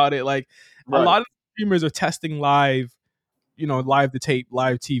mad about it. Like, a Right. lot of streamers are testing live, live to tape,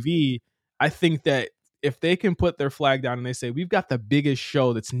 live TV. I think that if they can put their flag down and they say, we've got the biggest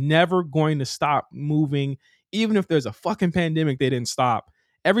show that's never going to stop moving, even if there's a fucking pandemic, they didn't stop.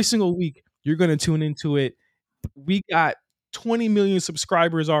 Every single week, you're going to tune into it. We got 20 million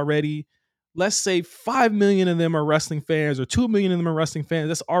subscribers already. Let's say 5 million of them are wrestling fans, or 2 million of them are wrestling fans.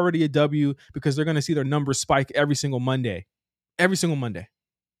 That's already a W, because they're going to see their numbers spike every single Monday. Every single Monday.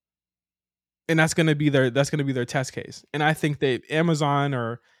 And that's going to be their test case. And I think that Amazon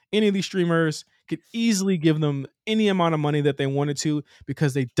or any of these streamers could easily give them any amount of money that they wanted to,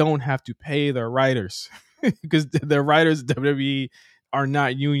 because they don't have to pay their writers. Because their writers at WWE are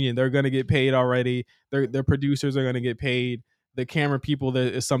not union. They're going to get paid already. Their producers are going to get paid. The camera people,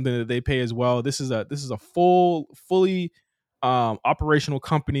 that is something that they pay as well. This is a fully operational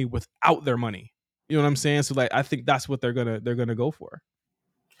company without their money. You know what I'm saying? So, like, I think that's what they're gonna go for.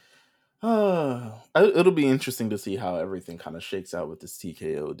 It'll be interesting to see how everything kind of shakes out with this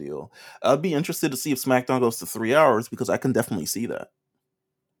TKO deal. I'd be interested to see if SmackDown goes to 3 hours, because I can definitely see that.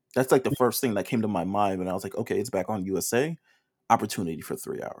 That's like the first thing that came to my mind when I was like, okay, it's back on USA. Opportunity for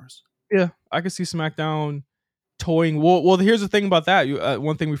 3 hours. Yeah, I could see SmackDown toying. Well, here's the thing about that.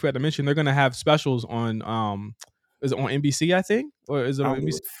 One thing we forgot to mention: they're gonna have specials on is it on NBC? I think, or is it I on don't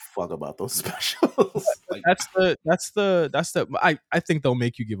give NBC? a fuck about those specials. Like, That's the. I think they'll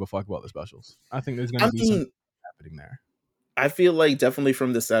make you give a fuck about the specials. I think there's gonna I be some mean, happening there. I feel like definitely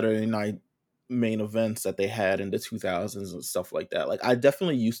from the Saturday night main events that they had in the 2000s and stuff like that. Like, I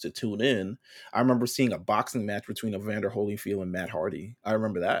definitely used to tune in. I remember seeing a boxing match between Evander Holyfield and Matt Hardy. I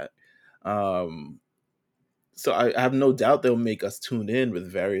remember that. Um, So I have no doubt they'll make us tune in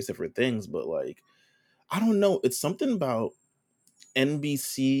with various different things, but like I don't know, it's something about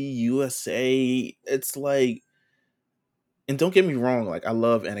NBC USA. It's like, and don't get me wrong, like I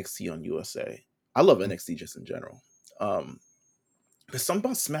love NXT on USA. I love Mm. NXT just in general. Um, there's something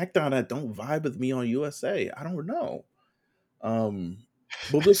about SmackDown that don't vibe with me on USA. I don't know.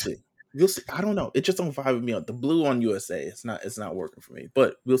 But we'll see. We'll see. I don't know. It just don't vibe with me on the blue on USA. It's not working for me.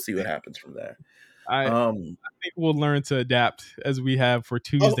 But we'll see what happens from there. I Um, think we'll learn to adapt as we have for of,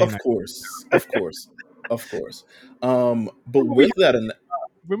 Tuesday of night. course, of course, of course. But Remember we with that, and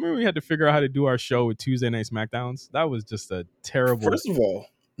remember we had to figure out how to do our show with Tuesday night SmackDowns? That was just a terrible. first of all,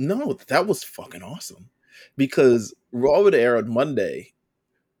 no, that was fucking awesome because Raw would air on Monday,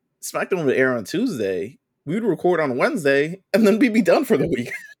 SmackDown would air on Tuesday. We would record on Wednesday, and then we'd be done for the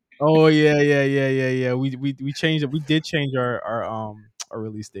week. Oh yeah. We changed it. We did change our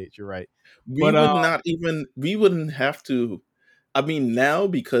release date. You're right. We But would not even. We wouldn't have to. I mean, now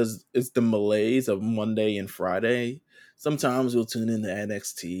because it's the malaise of Monday and Friday. Sometimes we'll tune into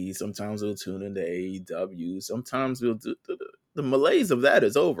NXT. Sometimes we'll tune into AEW. Sometimes we'll do the malaise of that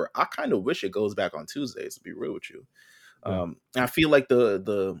is over. I kind of wish it goes back on Tuesdays. To be real with you, yeah, I feel like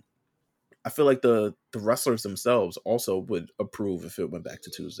the wrestlers themselves also would approve if it went back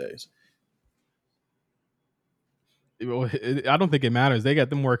to Tuesdays. I don't think it matters. They got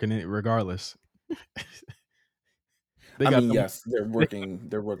them working it regardless. They I got mean, them. yes, they're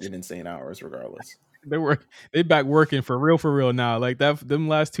working insane hours regardless. They were they back working for real now. Like that, them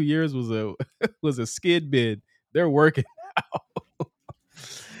last 2 years was a was a skid bid. They're working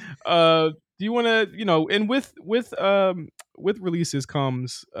now. Do you want to, and with releases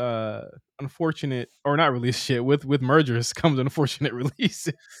comes unfortunate, or not release shit, with mergers comes unfortunate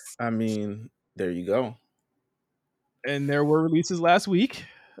releases. I mean, there you go. And there were releases last week.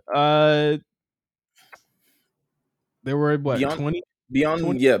 Uh there were what, Beyond 20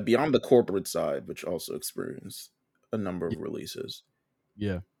 20. beyond the corporate side, which also experienced a number of releases.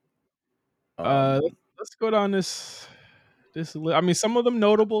 Yeah. Um, Let's go down I mean, some of them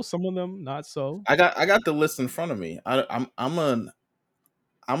notable, some of them not so. I got the list in front of me. I'm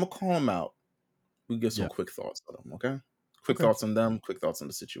gonna call them out. We get some Yeah. quick thoughts on them. Okay, quick Okay. thoughts on them. Quick thoughts on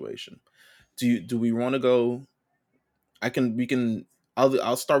the situation. Do we want to go? I can we can.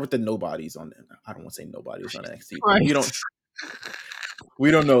 I'll start with the nobodies on. I don't want to say nobodies on NXT, but we don't Christ.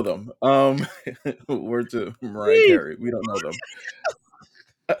 we don't know them. Word to Mariah Please. Carey. We don't know them.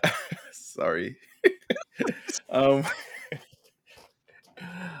 Sorry. um,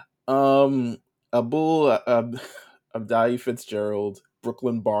 um, Abdai Fitzgerald,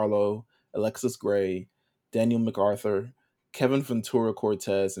 Brooklyn Barlow, Alexis Gray, Daniel MacArthur, Kevin Ventura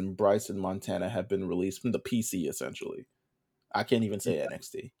Cortez, and Bryson Montana have been released from the PC. Essentially, I can't even say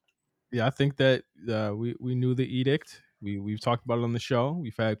NXT. Yeah, I think that we knew the edict. We've talked about it on the show.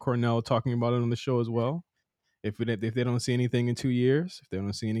 We've had Cornell talking about it on the show as well. If they don't see anything in 2 years, if they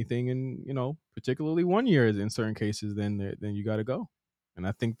don't see anything in, particularly 1 year in certain cases, then you got to go. And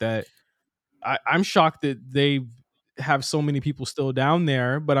I think that I'm shocked that they have so many people still down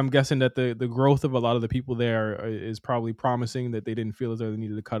there, but I'm guessing that the growth of a lot of the people there is probably promising, that they didn't feel as though they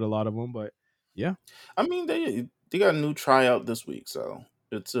needed to cut a lot of them. But yeah, I mean, they got a new tryout this week, so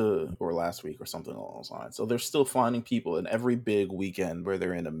it's or last week or something along those lines. So they're still finding people in every big weekend where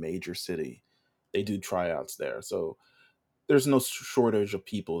they're in a major city. They do tryouts there, so there's no shortage of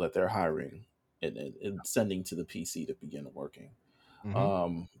people that they're hiring and sending to the PC to begin working.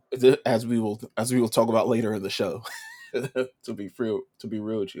 hmm As we will talk about later in the show. To be real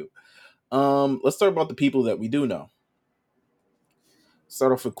with you, let's talk about the people that we do know.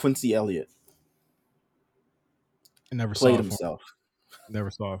 Start off with Quincy Elliott. I never Played saw it for himself. him.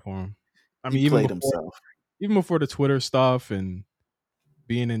 Never saw it for him. I He mean, played himself. even before the Twitter stuff and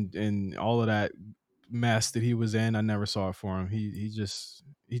being in all of that mess that he was in, I never saw it for him. He just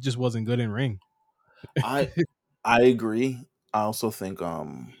wasn't good in ring. I I agree. I also think I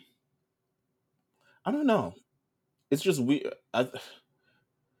don't know. It's just we.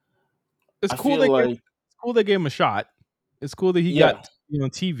 It's I cool feel like it's cool they gave him a shot. It's cool that he got yeah. on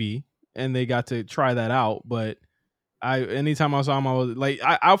TV and they got to try that out. But anytime I saw him, I was like,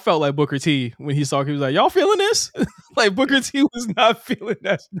 I felt like Booker T when he saw. He was like, "Y'all feeling this?" Like Booker T was not feeling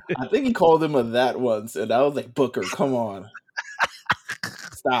that shit. I think he called him a that once, and I was like, Booker, come on,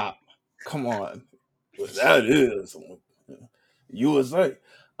 stop, come on. What that is USA.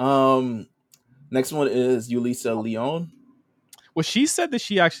 Um, Next one is Yulisa Leon. Well, she said that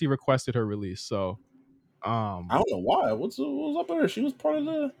she actually requested her release. So, I don't know why. What's up with her? She was part of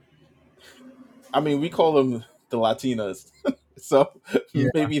the. I mean, we call them the Latinas. So Yeah,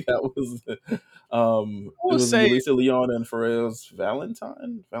 maybe that was I it will was say, Melissa Leon and Pharrell's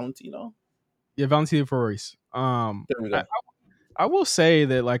Valentino. yeah, Valentina Ferraris. There we I go. I will say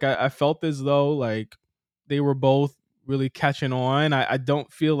that like I felt as though like they were both really catching on. I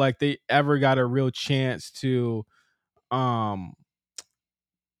don't feel like they ever got a real chance to um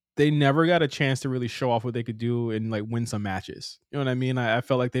they never got a chance to really show off what they could do and like win some matches. You know what I mean? I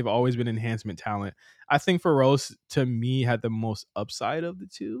felt like they've always been enhancement talent. I think Rose to me had the most upside of the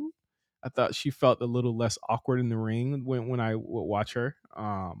two. I thought she felt a little less awkward in the ring when I would watch her.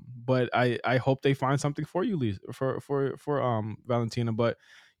 But I hope they find something for you, Lisa, for Valentina. But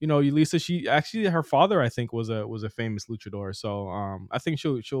you know, Lisa, she actually her father I think was a famous luchador. So I think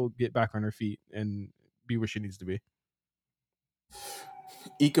she'll get back on her feet and be where she needs to be.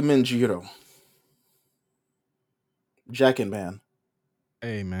 Ikemen Jiro, Jack and Man.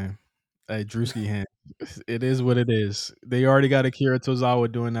 Hey man, hey Drewski hand. It is what it is. They already got Akira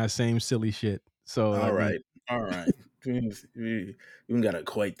Tozawa doing that same silly shit. So I All mean, right, all right. We even gotta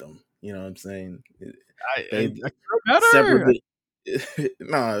equate them. You know what I'm saying? They Akira better. separately.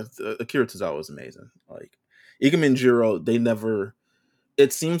 Nah, Akira Tozawa was amazing. Like Ikemen Jiro, they never.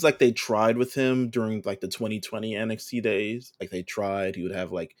 It seems like they tried with him during like the 2020 NXT days. Like they tried. He would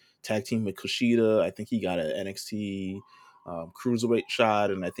have like tag team with Kushida. I think he got an NXT cruiserweight shot,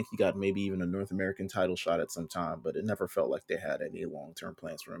 and I think he got maybe even a North American title shot at some time. But it never felt like they had any long term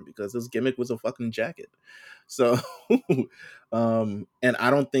plans for him because his gimmick was a fucking jacket. So, and I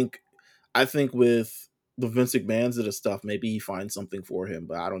don't think. I think with the Vince McMahon's of the stuff, maybe he finds something for him.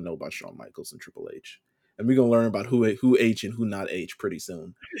 But I don't know about Shawn Michaels and Triple H, and we're gonna learn about who H and who not H pretty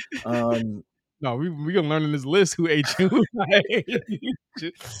soon. Um, No, we gonna learn in this list who ate you.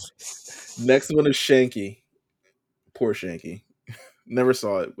 Next one is Shanky. Poor Shanky. Never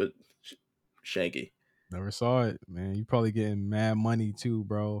saw it, but Shanky. Never saw it, man. You probably getting mad money too,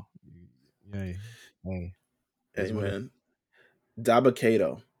 bro. Yeah, hey, is what it. Amen.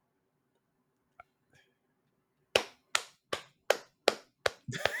 Dabakato.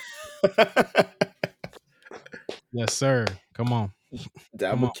 Yes, sir. Come on,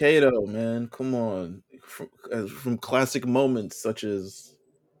 come on. Dabakato, man. Come on. From classic moments such as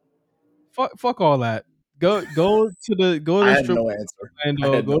Fuck all that. Go to I the had strip no club answer. in I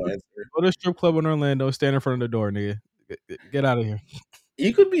Orlando. had no answer. Go to the strip club in Orlando. Stand in front of the door, nigga. Get out of here.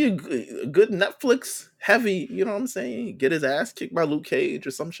 He could be a good Netflix heavy, you know what I'm saying? Get his ass kicked by Luke Cage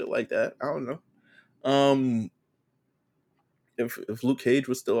or some shit like that. I don't know. Um if Luke Cage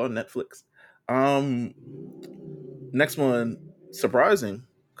was still on Netflix. Um Next one, surprising,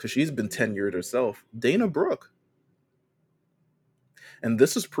 because she's been tenured herself. Dana Brooke. And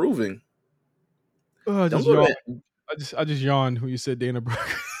this is proving. Oh, I Don't just go yawned. to I just yawned when you said Dana Brooke.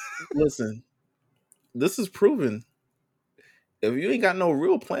 listen. This is proven. If you ain't got no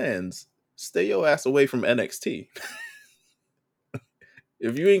real plans, stay your ass away from NXT.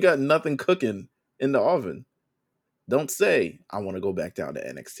 If you ain't got nothing cooking in the oven, don't say I want to go back down to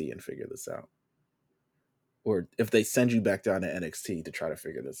NXT and figure this out. Or if they send you back down to NXT to try to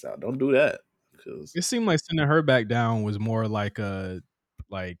figure this out, don't do that. Because It seemed like sending her back down was more like a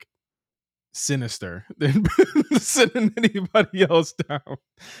like sinister than sending anybody else down.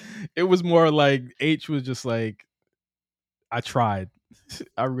 It was more like H was just like, I tried.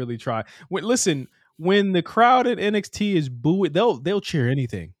 I really tried. Listen, when the crowd at NXT is booing, they'll cheer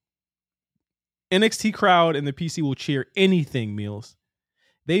anything. NXT crowd and the PC will cheer anything, Meelz.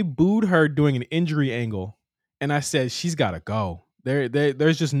 They booed her doing an injury angle, and I said she's got to go.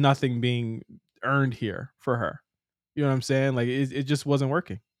 There's just nothing being earned here for her. You know what I'm saying? Like it just wasn't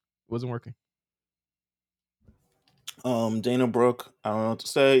working. It wasn't working. Dana Brooke, I don't know what to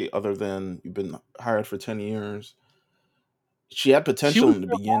say other than you've been hired for 10 years. She had She potential was in the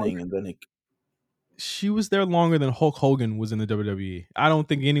there longer, beginning, and then it. she was there longer than Hulk Hogan was in the WWE. I don't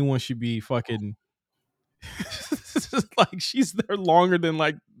think anyone should be fucking like she's there longer than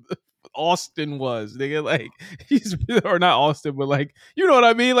like Austin was. They get like he's or not Austin, but like you know what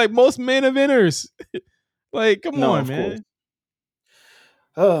I mean. Like most main eventers. Like come No, on, of course. man.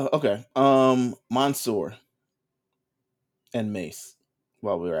 Okay. Mansoor and Mace.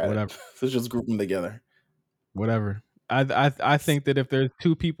 While we were at Whatever, it, let's just group them together. whatever. I think that if there's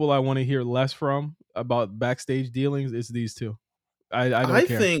two people I want to hear less from about backstage dealings, it's these two. I don't I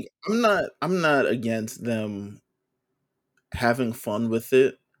care. think I'm not against them having fun with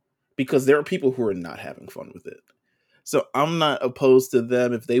it because there are people who are not having fun with it. So I'm not opposed to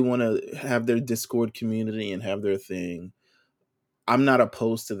them if they want to have their Discord community and have their thing. I'm not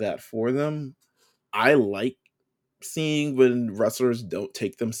opposed to that for them. I like seeing when wrestlers don't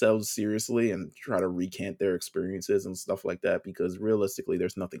take themselves seriously and try to recant their experiences and stuff like that, because realistically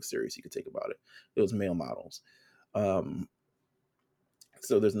there's nothing serious you could take about it. It was male models. Um,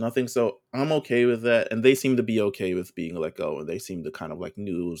 so there's nothing. So I'm okay with that, and they seem to be okay with being let go, and they seem to kind of like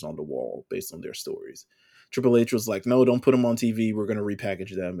news on the wall based on their stories. Triple H was like, "No, don't put them on TV. We're gonna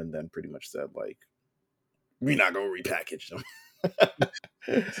repackage them," and then pretty much said like, "We're not gonna repackage them."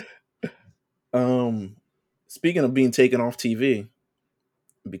 um, Speaking of being taken off TV,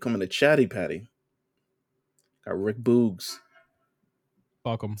 becoming a chatty patty, got Rick Boogs,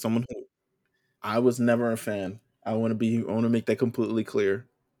 Fuck 'em. someone who I was never a fan. I want to make that completely clear.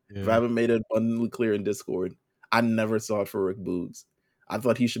 If I Yeah. haven't made it abundantly clear in Discord, I never saw it for Rick Boogs. I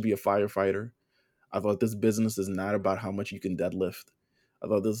thought he should be a firefighter. I thought this business is not about how much you can deadlift. I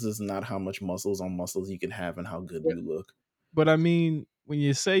thought this is not how much muscles on muscles you can have and how good But you look. I mean, when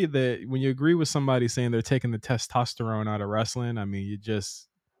you say that, when you agree with somebody saying they're taking the testosterone out of wrestling, I mean, you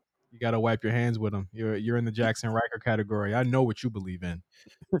gotta wipe your hands with them. You're in the Jackson Riker category. I know what you believe in.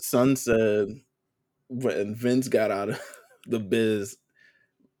 Son said when Vince got out of the biz,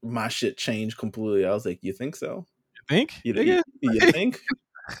 my shit changed completely. I was like, you think so? You think? You, Nigga? you think?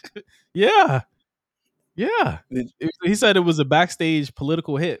 Yeah. Yeah. He said it was a backstage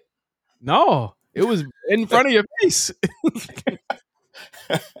political hit. No, it was in front of your face.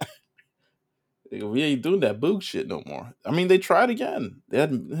 We ain't doing that boog shit no more. I mean, they tried again. They had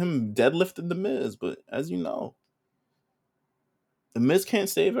him deadlifting the Miz, but as you know, the Miz can't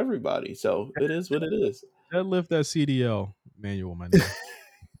save everybody. So it is what it is. Deadlift that CDL manual, my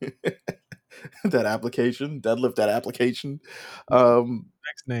nigga. That application, deadlift that application.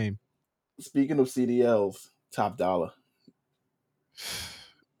 Next name. Speaking of CDLs, Top Dollar,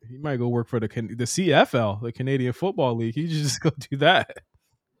 He might go work for the CFL, the Canadian Football League. He should just go do that.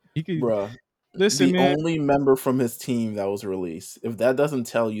 He could bruh, listen, the man. only member from his team that was released. If that doesn't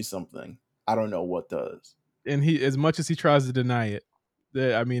tell you something, I don't know what does. And he, as much as he tries to deny it,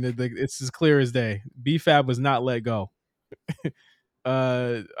 I mean, it's as clear as day. B-Fab was not let go.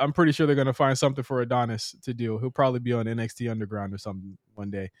 I'm pretty sure they're gonna find something for Adonis to do. He'll probably be on NXT Underground or something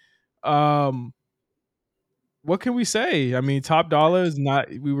one day. Um, what can we say? I mean, Top Dollar is not.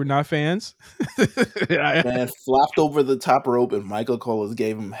 We were not fans. Man, flopped over the top rope, and Michael Cole has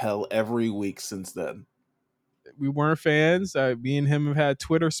gave him hell every week since then. We weren't fans. Me and him have had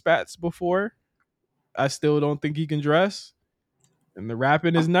Twitter spats before. I still don't think he can dress, and the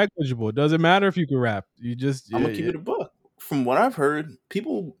rapping is I'm, negligible. It doesn't matter if you can rap. You just I'm gonna keep it a buck. From what I've heard,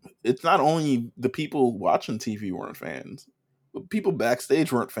 people, it's not only the people watching TV weren't fans, but people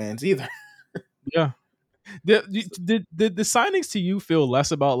backstage weren't fans either. yeah. Did the signings to you feel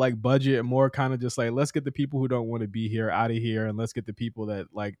less about like budget and more kind of just like, let's get the people who don't want to be here out of here, and let's get the people that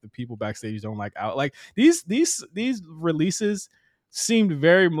like the people backstage don't like out? Like these releases seemed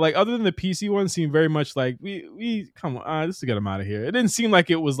very like, other than the PC one, seemed very much like we come on, just to get them out of here. It didn't seem like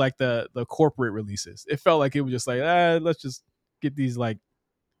it was like the corporate releases. It felt like it was just like, let's just get these like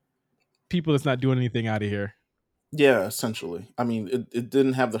people that's not doing anything out of here. Yeah, essentially. I mean, it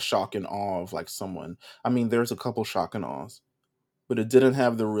didn't have the shock and awe of like someone. I mean, there's a couple shock and awes, but it didn't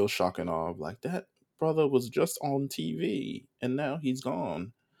have the real shock and awe of like that brother was just on TV and now he's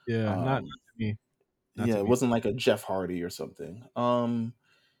gone. Yeah, not Um, to me. Not yeah, to it me. wasn't like a Jeff Hardy or something.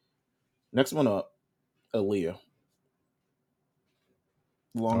 Next one up, Aaliyah,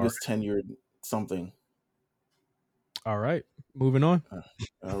 All right. longest tenured something. All right. Moving on.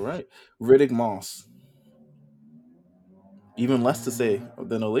 All right, Riddick Moss. Even less to say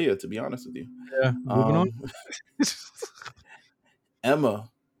than Aaliyah, to be honest with you. Yeah, moving on. Um, Emma,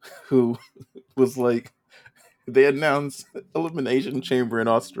 who was like, they announced Elimination Chamber in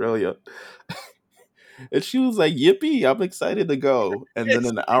Australia, and she was like, "Yippee! I'm excited to go." And then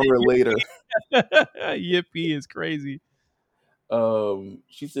an hour later, Yippee is crazy.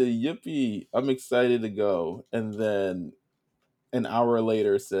 she said, "Yippee! I'm excited to go." And then an hour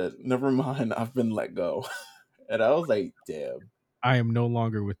later, said, "Never mind, I've been let go." And I was like, "Damn." I am no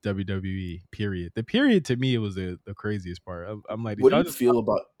longer with WWE. Period. The period to me was the craziest part. I'm like, did What do y'all you just? feel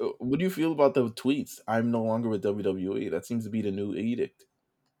about what do you feel about the tweets? I'm no longer with WWE. That seems to be the new edict.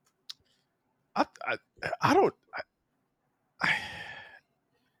 I I, I don't. I,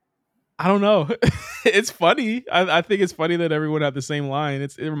 I don't know. It's funny. I think it's funny that everyone had the same line.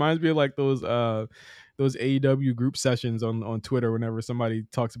 It reminds me of like those AEW group sessions on Twitter whenever somebody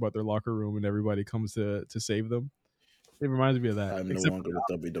talks about their locker room and everybody comes to save them. It reminds me of that. I'm no Except for longer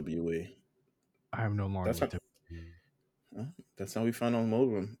with WWE. I am no longer That's with how WWE. that's how we found out more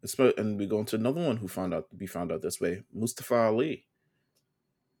of him. And we go into another one who found out this way, Mustafa Ali.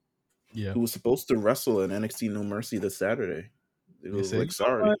 Yeah. who was supposed to wrestle in NXT No Mercy this Saturday. It They was said, like, you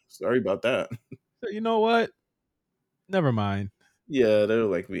know what? sorry about that. You know what? Never mind. Yeah, they were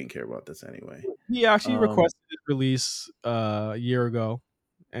like, we didn't care about this anyway. He actually Um, requested his release a year ago,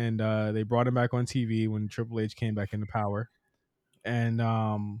 and they brought him back on TV when Triple H came back into power. And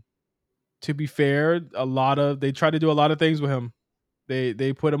to be fair, they tried to do a lot of things with him.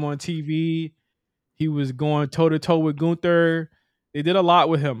 They put him on TV. He was going toe to toe with Gunther. They did a lot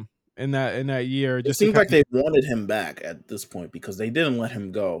with him in that year it just to seems kind like of they wanted him back at this point because they didn't let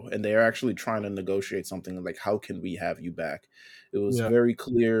him go, and they are actually trying to negotiate something like, how can we have you back? It was yeah. very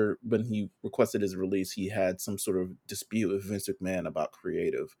clear when he requested his release, he had some sort of dispute with Vince McMahon about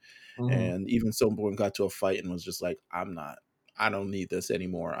creative. Mhm. And even someone got to a fight and was just like, I don't need this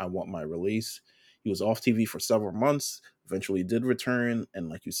anymore. I want my release. He was off TV for several months, eventually did return, and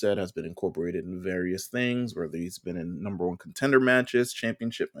like you said, has been incorporated in various things, whether he's been in number one contender matches,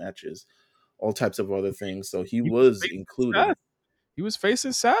 championship matches, all types of other things. So he He was was facing included. Seth. He was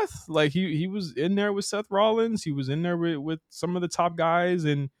facing Seth. Like he was in there with Seth Rollins. He was in there with some of the top guys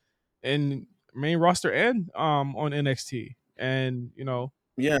and main roster and on NXT. And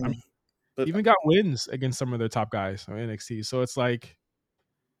Yeah, I mean, but even got wins against some of their top guys on NXT. So it's like,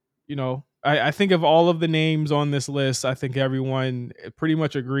 I think of all of the names on this list, I think everyone pretty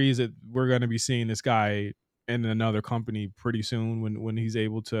much agrees that we're going to be seeing this guy in another company pretty soon when he's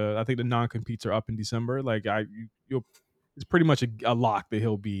able to. I think the non competes are up in December. Like you'll, it's pretty much a lock that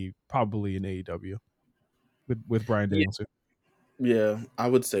he'll be probably in AEW with Brian yeah, Danielson. yeah, I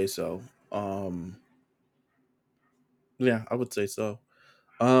would say so. Yeah, I would say so.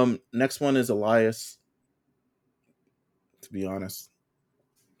 Next one is Elias. To be honest,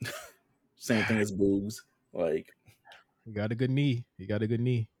 same thing as Boogs. Like, He got a good knee. He got a good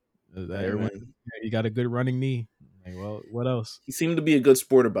knee. That hey everyone, man, he got a good running knee. Like, well, what else? he seemed to be a good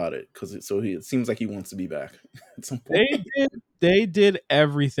sport about it because it seems like he wants to be back at some point. They did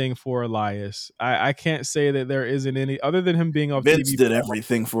everything for Elias. I can't say that there isn't any other than him being off Vince TV. did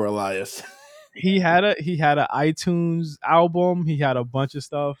everything for Elias. He had a iTunes album. He had a bunch of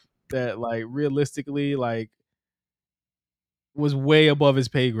stuff that like realistically like was way above his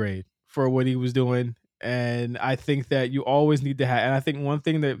pay grade for what he was doing. And I think that you always need to have. And I think one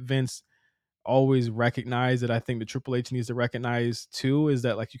thing that Vince always recognized that I think the Triple H needs to recognize too is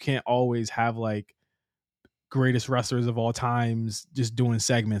that like you can't always have like greatest wrestlers of all times just doing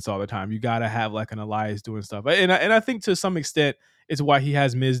segments all the time. You gotta have like an Elias doing stuff, and I think to some extent it's why he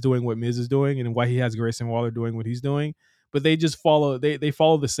has Miz doing what Miz is doing, and why he has Grayson Waller doing what he's doing. But they just they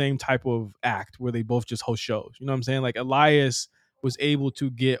follow the same type of act where they both just host shows. You know what I'm saying? Like Elias was able to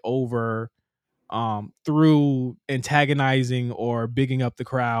get over through antagonizing or bigging up the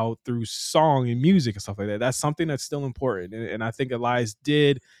crowd through song and music and stuff like that. That's something that's still important. And I think Elias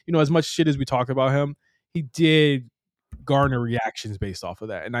did, as much shit as we talk about him, he did garner reactions based off of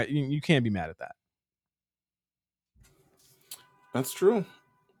that. And you can't be mad at that. That's true.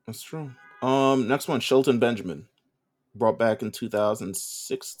 That's true. Next one, Shelton Benjamin, brought back in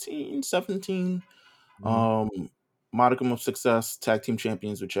 2016, 17. Mhm. Um, modicum of success, tag team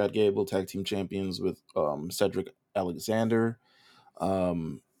champions with Chad Gable, tag team champions with Cedric Alexander.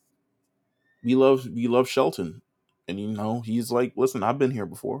 Um, we love Shelton, and he's like, listen, I've been here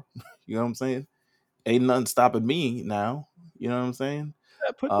before. You know what I'm saying? Ain't nothing stopping me now. You know what I'm saying?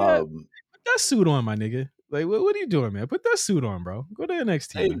 Yeah, Um, put that suit on, my nigga. Like, what are you doing, man? Put that suit on, bro. Go to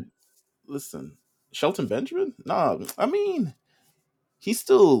NXT, hey, man. listen, Shelton Benjamin? Nah, I mean, he's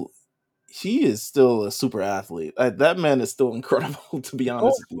still he is still a super athlete. That man is still incredible. To be Go,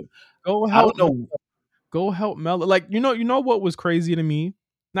 honest with you, go I help, don't know. go help Mel. Like, what was crazy to me?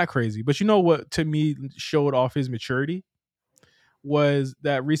 Not crazy, but what to me showed off his maturity was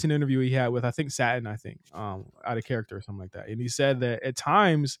that recent interview he had with I think Satin, out of character or something like that. And he said that at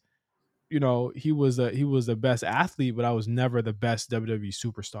times, he was the best athlete, but I was never the best WWE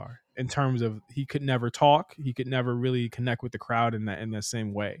superstar in terms of he could never talk, he could never really connect with the crowd in that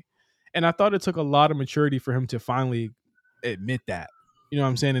same way. And I thought it took a lot of maturity for him to finally admit that, what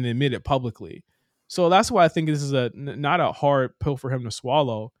I'm saying, and admit it publicly. So that's why I think this is not a hard pill for him to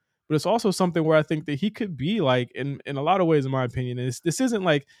swallow, but it's also something where I think that he could be like in a lot of ways, in my opinion. And this isn't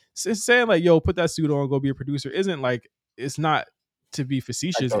like saying like, yo, put that suit on, go be a producer. Isn't like it's not to be Like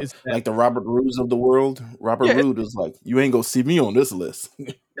facetious. the It's that like the Robert Roods of the world. Robert yeah, Roode is like, you ain't gonna see me on this list.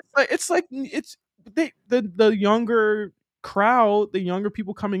 it's the younger crowd, the younger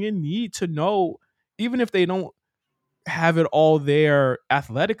people coming in need to know, even if they don't have it all there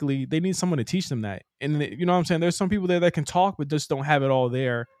athletically, they need someone to teach them that. And you know what I'm saying? There's some people there that can talk, but just don't have it all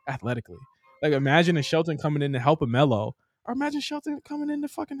there athletically. Like imagine a Shelton coming in to help a Mello. or imagine Shelton coming in to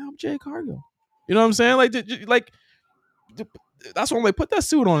fucking help Jade Cargill. You know what I'm saying? Like that's why I'm like, put that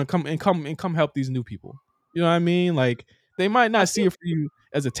suit on and come help these new people. You know what I mean? Like they might I not see feel it for you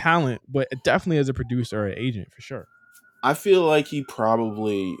as a talent, but definitely as a producer or an agent for sure. I feel like he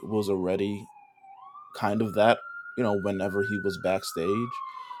probably was already kind of that, whenever he was backstage.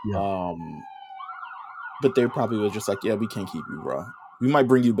 Yeah. Um, but they probably was just like, yeah, we can't keep you, bro. We might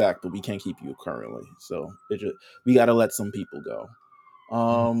bring you back, but we can't keep you currently. So we got to let some people go.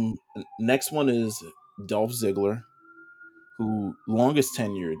 Mhm. Next one is Dolph Ziggler, who longest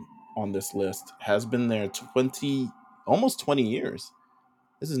tenured on this list, has been there almost 20 years.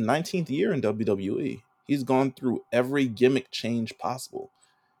 This is 19th year in WWE. He's gone through every gimmick change possible.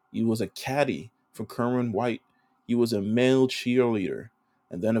 He was a caddy for Kerwin White. He was a male cheerleader.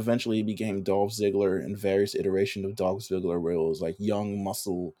 And then eventually he became Dolph Ziggler in various iterations of Dolph Ziggler, where it was like young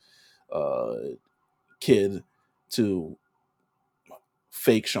muscle uh, kid to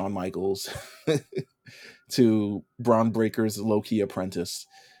fake Shawn Michaels to Braun Breaker's low key apprentice.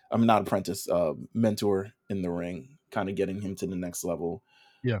 I'm not apprentice, mentor in the ring, kind of getting him to the next level.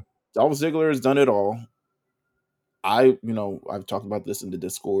 Yeah. Dolph Ziggler has done it all. I've talked about this in the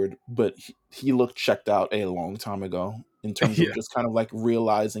Discord, but he looked checked out a long time ago in terms of Yeah. just kind of like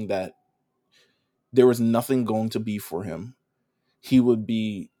realizing that there was nothing going to be for him. He would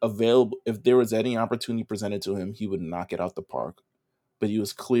be available if there was any opportunity presented to him, he would knock it out the park. But he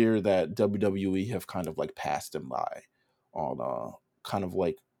was clear that WWE have kind of like passed him by on kind of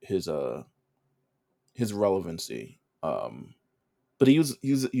like his relevancy. But he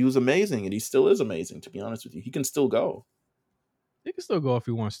was amazing, and he still is amazing. To be honest with you, he can still go. He can still go if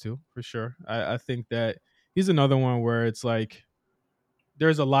he wants to, for sure. I think that he's another one where it's like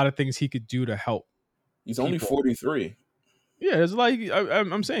there's a lot of things he could do to help He's only people. 43. Yeah, there's a lot.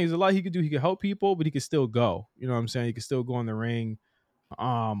 I'm saying there's a lot he could do. He could help people, but he could still go. You know what I'm saying? He could still go in the ring.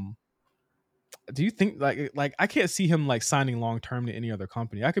 Um, do you think like I can't see him like signing long term to any other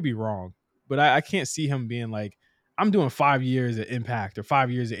company? I could be wrong, but I can't see him being like I'm doing 5 years at Impact or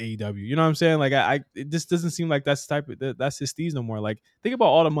 5 years at AEW. You know what I'm saying? Like it just doesn't seem like that's the type of that's his steez no more. Like think about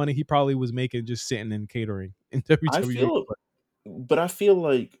all the money he probably was making just sitting and catering in I WWE. feel, but I feel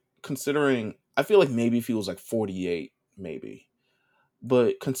like considering, I feel like maybe if he was like 48, maybe.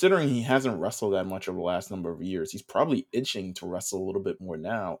 But considering he hasn't wrestled that much over the last number of years, he's probably itching to wrestle a little bit more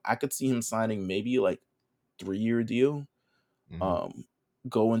now. I could see him signing maybe like 3-year deal, Mhm. um,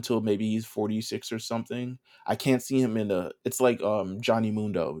 go until maybe he's 46 or something. I can't see him in a. It's like Johnny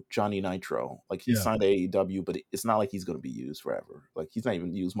Mundo, Johnny Nitro. Like he Yeah. signed to AEW, but it's not like he's going to be used forever. Like he's not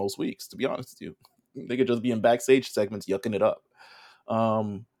even used most weeks, to be honest with you. They could just be in backstage segments yucking it up.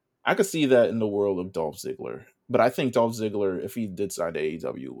 Um, I could see that in the world of Dolph Ziggler, but I think Dolph Ziggler, if he did sign to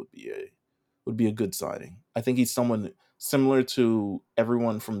AEW, would be a good signing. I think he's someone similar to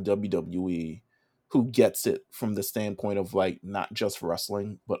everyone from WWE who gets it from the standpoint of like not just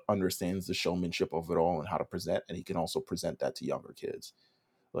wrestling, but understands the showmanship of it all and how to present, and he can also present that to younger kids.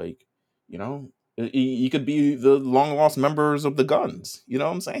 Like, he could be the long lost members of the Guns. You know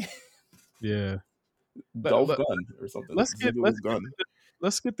what I'm saying? Yeah. Let, Dolph let, Gunn or something. let's get let's Ziggler's get Gun. through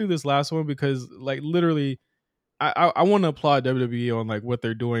let's get through this last one because like literally I want to applaud WWE on like what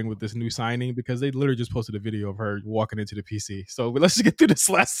they're doing with this new signing because they literally just posted a video of her walking into the PC. So let's just get through this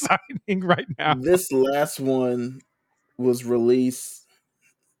last signing right now. This last one was released.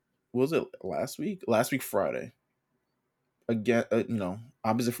 Was it last week? Last week Friday. Again,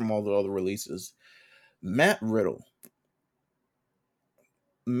 opposite from all the other releases. Matt Riddle.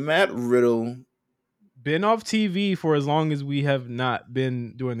 Matt Riddle. Been off TV for as long as we have not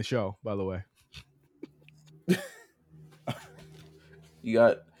been doing the show. By the way, You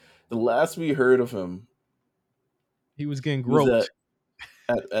got the last we heard of him. he was getting He was groped.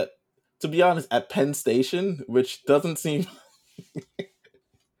 at to be honest, at Penn Station, which doesn't seem.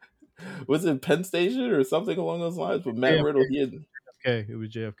 Was it Penn Station or something along those lines? But Matt Riddle, he had JFK. It was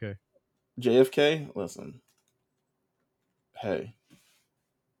JFK. JFK. Listen, hey,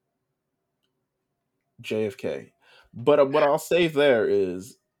 JFK. But what I'll say there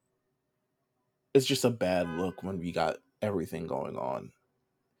is, it's just a bad look when we got everything going on,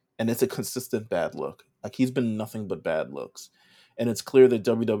 and it's a consistent bad look. Like he's been nothing but bad looks, and it's clear that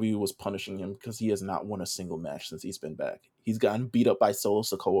WWE was punishing him because he has not won a single match since he's been back. He's gotten beat up by Solo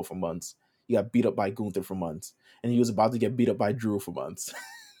Sikoa for months. He got beat up by Gunther for months, and he was about to get beat up by Drew for months.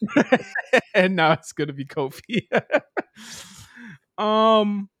 And now it's gonna be Kofi.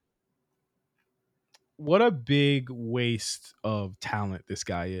 um, what a big waste of talent this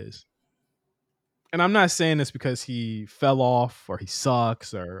guy is. And I'm not saying this because he fell off or he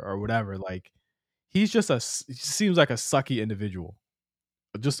sucks or whatever. Like he's just he seems like a sucky individual,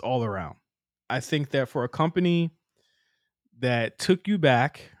 just all around. I think that for a company that took you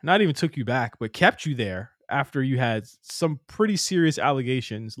back, not even took you back, but kept you there after you had some pretty serious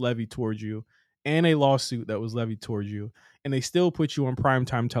allegations levied towards you and a lawsuit that was levied towards you, and they still put you on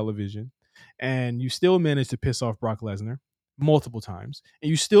primetime television, and you still managed to piss off Brock Lesnar multiple times, and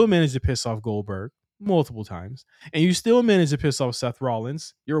you still managed to piss off Goldberg multiple times, and you still managed to piss off Seth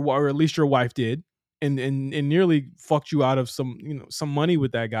Rollins, or at least your wife did, and nearly fucked you out of some money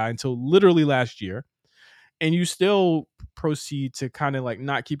with that guy until literally last year, and you still proceed to kind of like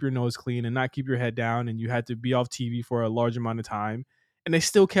not keep your nose clean and not keep your head down, and you had to be off TV for a large amount of time, and they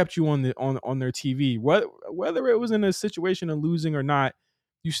still kept you on their TV, whether it was in a situation of losing or not.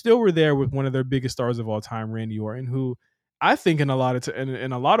 You still were there with one of their biggest stars of all time, Randy Orton, who I think in a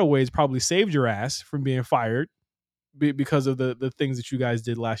lot of ways probably saved your ass from being fired because of the things that you guys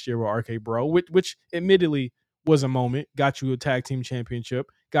did last year with RK Bro, which admittedly was a moment, got you a tag team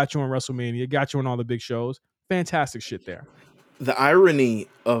championship, got you on WrestleMania, got you on all the big shows. Fantastic shit there. The irony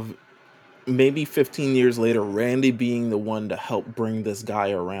of maybe 15 years later, Randy being the one to help bring this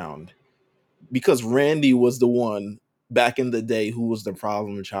guy around, because Randy was the one back in the day who was the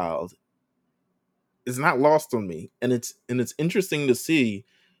problem child, is not lost on me. And it's interesting to see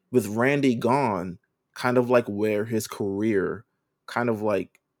with Randy gone, kind of like where his career kind of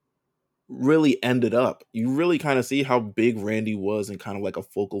like really ended up. You really kind of see how big Randy was and kind of like a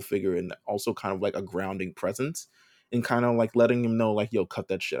focal figure and also kind of like a grounding presence, and kind of like letting him know like, yo, cut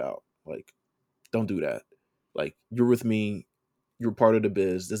that shit out. Like, don't do that. Like, you're with me, you're part of the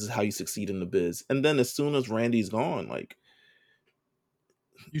biz. This is how you succeed in the biz. And then as soon as Randy's gone, like,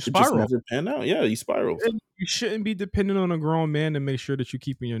 You it just spiral. never panned out. Yeah, he spirals. And you shouldn't be dependent on a grown man to make sure that you're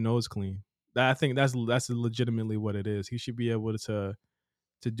keeping your nose clean. I think that's legitimately what it is. He should be able to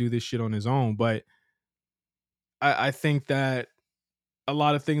do this shit on his own. But I think that a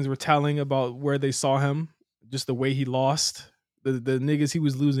lot of things were telling about where they saw him, just the way he lost. The niggas he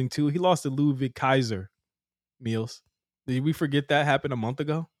was losing to. He lost to Ludwig Kaiser, Meelz. Did we forget that happened a month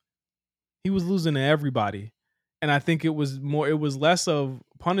ago? He was losing to everybody. And I think it was less of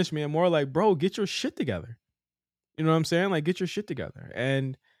punishment, more like, bro, get your shit together. You know what I'm saying? Like, get your shit together.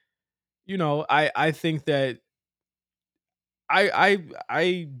 And, I think that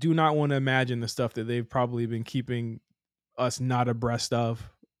I do not want to imagine the stuff that they've probably been keeping us not abreast of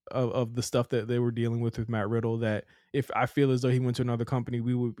the stuff that they were dealing with Matt Riddle. That if I feel as though he went to another company,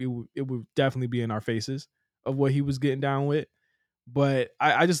 it would definitely be in our faces of what he was getting down with. But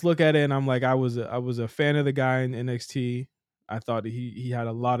I just look at it and I'm like, I was a fan of the guy in NXT. I thought that he had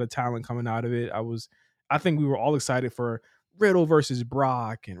a lot of talent coming out of it. I think we were all excited for Riddle versus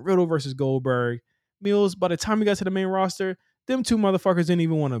Brock and Riddle versus Goldberg. Meelz, by the time we got to the main roster, them two motherfuckers didn't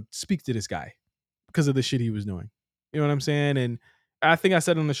even want to speak to this guy because of the shit he was doing. You know what I'm saying? And I think I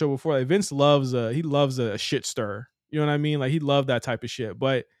said on the show before, like Vince loves a shit stir. You know what I mean? Like he loved that type of shit.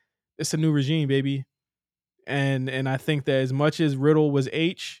 But it's a new regime, baby. And I think that as much as Riddle was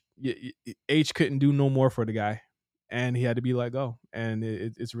H couldn't do no more for the guy, and he had to be let go. And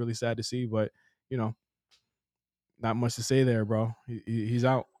it's really sad to see, but you know, not much to say there, bro. He's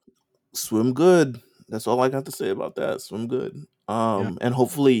out. Swim good. That's all I got to say about that. Swim good. Yeah. And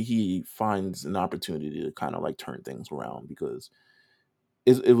hopefully he finds an opportunity to kind of like turn things around, because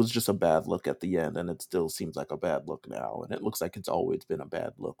it was just a bad look at the end, and it still seems like a bad look now, and it looks like it's always been a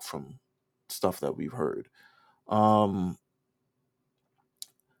bad look from stuff that we've heard. Um,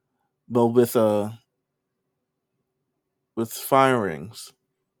 but with firings,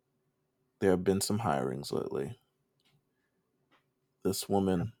 there have been some hirings lately. This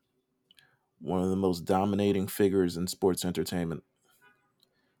woman, one of the most dominating figures in sports entertainment,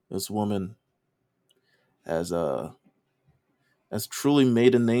 this woman has has truly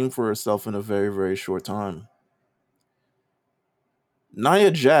made a name for herself in a very, very short time.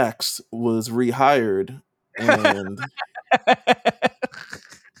 Nia Jax was rehired,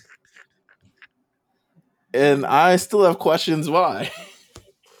 and I still have questions why.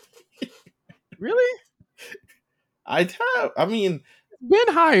 Really? I mean, Been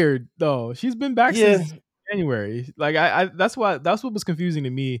hired though. She's been back yeah, since January. Like that's what was confusing to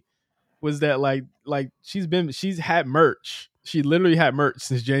me was that she's had merch. She literally had merch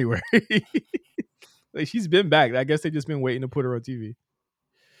since January. Like she's been back. I guess they just been waiting to put her on TV.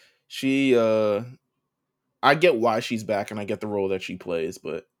 she I get why she's back and I get the role that she plays,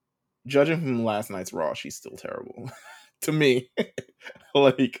 but judging from last night's Raw, she's still terrible to me.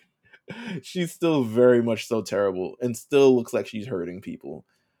 Like, she's still very much so terrible and still looks like she's hurting people.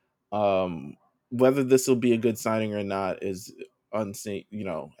 Um, Whether this will be a good signing or not is unseen,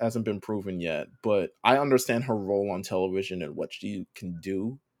 hasn't been proven yet. But I understand her role on television and what she can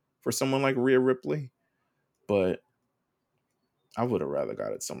do for someone like Rhea Ripley. But I would have rather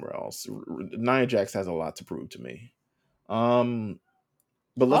got it somewhere else. Nia Jax has a lot to prove to me.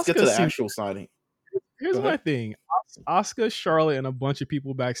 But let's get to Asuka the seems. actual signing. Here's Go my ahead. thing. Asuka, Charlotte, and a bunch of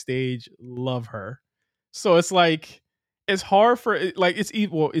people backstage love her. So it's like it's hard for like it's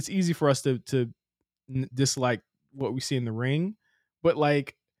easy for us to dislike what we see in the ring, but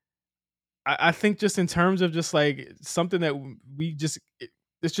like I think just in terms of just like something that we just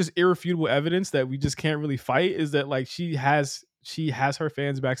it's just irrefutable evidence that we just can't really fight is that like she has her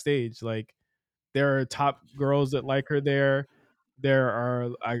fans backstage. Like there are top girls that like her there. There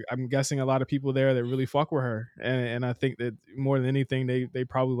are I'm guessing a lot of people there that really fuck with her, and I think that more than anything they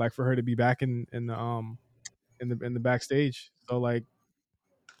probably like for her to be back in the backstage. So like,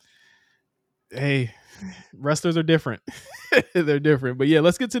 hey, wrestlers are different. They're different, but yeah,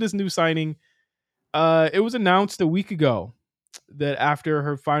 let's get to this new signing. It was announced a week ago that after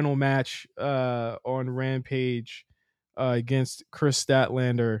her final match on Rampage against Chris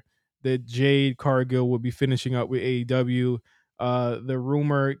Statlander, that Jade Cargill would be finishing up with AEW. The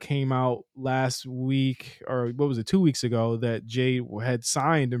rumor came out last week, or what was it, 2 weeks ago, that Jade had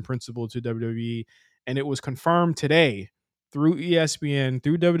signed in principle to WWE, and it was confirmed today through ESPN,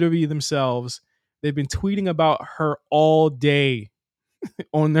 through WWE themselves. They've been tweeting about her all day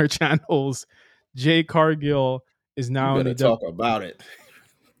on their channels. Jade Cargill is You now in better the talk about it.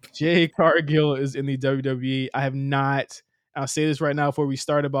 Jade Cargill is in the WWE. I have not. I'll say this right now before we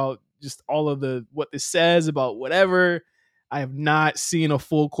start about just all of the what this says about whatever. I have not seen a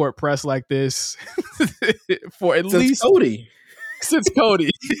full court press like this for at Since least Cody. since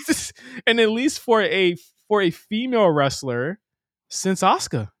Cody, and at least for a female wrestler since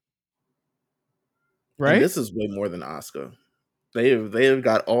Asuka, And right? this is way more than Asuka. They have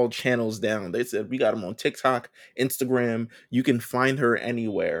got all channels down. They said we got them on TikTok, Instagram. You can find her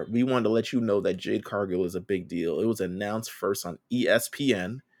anywhere. We wanted to let you know that Jade Cargill is a big deal. It was announced first on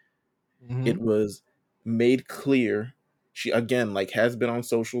ESPN. Mm-hmm. It was made clear. She again like has been on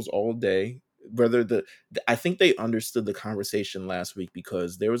socials all day. Whether I think they understood the conversation last week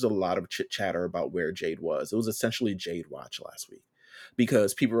because there was a lot of chit chatter about where Jade was. It was essentially Jade Watch last week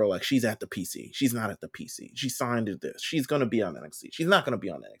because people are like, she's at the PC, she's not at the PC. She signed to this. She's gonna be on NXT. She's not gonna be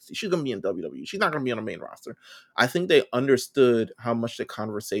on NXT. She's gonna be in WWE. She's not gonna be on the main roster. I think they understood how much the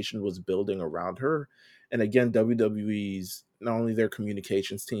conversation was building around her, and again, WWE's not only their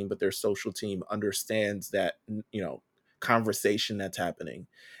communications team but their social team understands that conversation that's happening.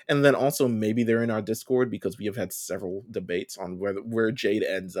 And then also maybe they're in our Discord because we have had several debates on where Jade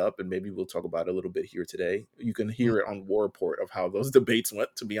ends up, and maybe we'll talk about it a little bit here today. You can hear it on War Report of how those debates went,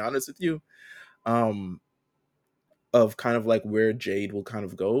 to be honest with you. Of kind of like where Jade will kind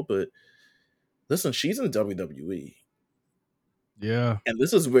of go. But listen, she's in WWE. Yeah, And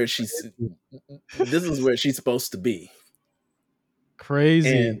this is where she's supposed to be. And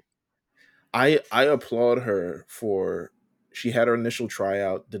crazy. I applaud her for she had her initial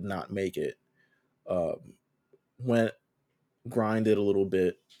tryout, did not make it. Went grinded a little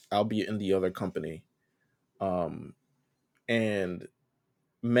bit, albeit in the other company, um, and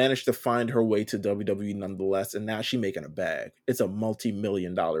managed to find her way to WWE nonetheless. And now she's making a bag. It's a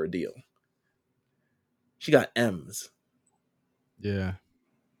multi-million-dollar deal. She got M's. Yeah.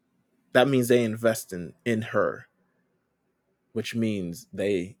 That means they invest in her, which means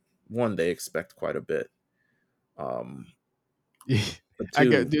they expect quite a bit. But I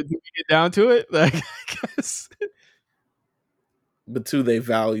get. two, Did we get down to it? Like, I guess. they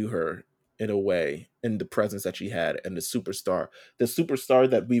value her in a way in the presence that she had and the superstar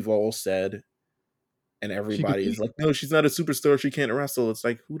that we've all said, and She could everybody's be. like, no, she's not a superstar, she can't wrestle. It's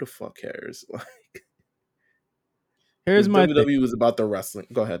like, who the fuck cares? Like, Here's if my thing. WWE was about the wrestling,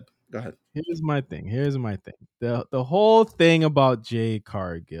 go ahead. Here's my thing. The whole thing about Jade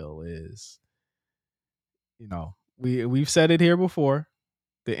Cargill is, we've said it here before.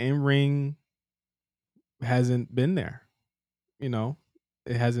 The in ring hasn't been there. You know,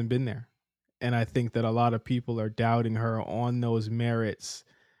 it hasn't been there, and I think that a lot of people are doubting her on those merits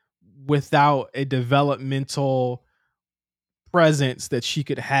without a developmental presence that she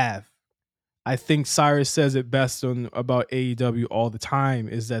could have. I think Cyrus says it best about AEW all the time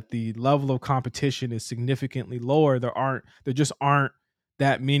is that the level of competition is significantly lower. There just aren't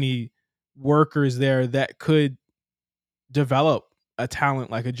that many workers there that could develop a talent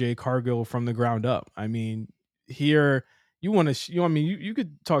like a Jay Cargill from the ground up. I mean, here you want to you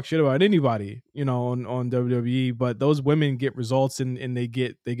could talk shit about anybody, on WWE, but those women get results and they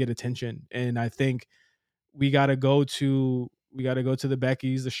get attention. And I think we got to go to We got to go to the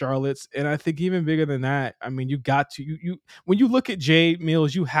Beckys, the Charlottes, and I think even bigger than that. I mean, you got to you when you look at Jade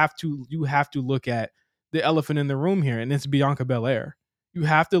Meelz, you have to look at the elephant in the room here, and it's Bianca Belair. You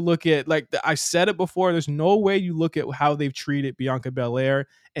have to look at I said it before. There's no way you look at how they've treated Bianca Belair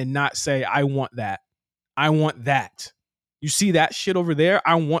and not say, "I want that. I want that." You see that shit over there?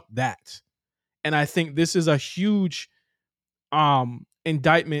 I want that. And I think this is a huge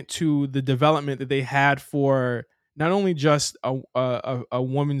indictment to the development that they had for not only just a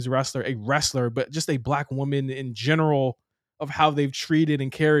woman's wrestler, a wrestler, but just a black woman in general, of how they've treated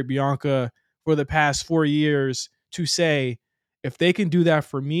and carried Bianca for the past 4 years, to say, if they can do that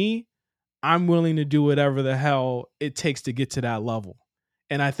for me, I'm willing to do whatever the hell it takes to get to that level.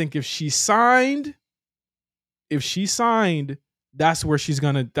 And I think if she signed, that's what she's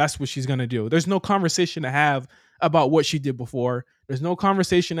gonna do. There's no conversation to have about what she did before. There's no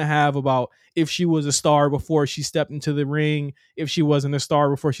conversation to have about if she was a star before she stepped into the ring, if she wasn't a star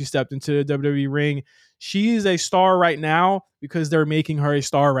before she stepped into the WWE ring. She's a star right now because they're making her a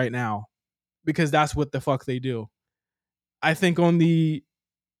star right now, because that's what the fuck they do. I think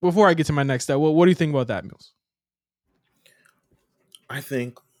before I get to my next step, what do you think about that, Meelz? I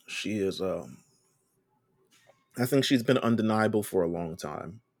think she is. I think she's been undeniable for a long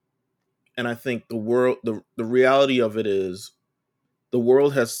time, and I think the reality of it is, the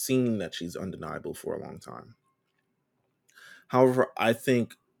world has seen that she's undeniable for a long time. However, I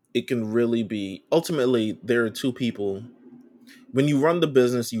think it can really be, ultimately, there are two people. When you run the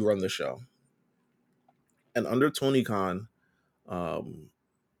business, you run the show. And under Tony Khan, um,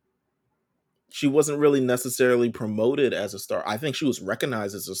 she wasn't really necessarily promoted as a star. I think she was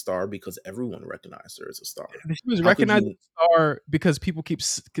recognized as a star because everyone recognized her as a star. She was How could recognized you? as a star because we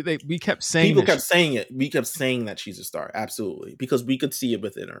kept saying People that kept saying it. We kept saying that she's a star, absolutely, because we could see it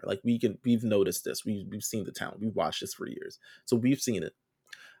within her. Like we've noticed this. We've seen the talent. We've watched this for years, so we've seen it.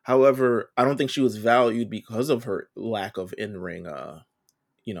 However, I don't think she was valued because of her lack of in-ring,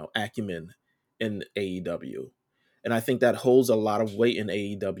 acumen in AEW. And I think that holds a lot of weight in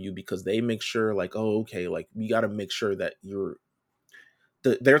AEW because they make sure, like, oh, okay, like we got to make sure that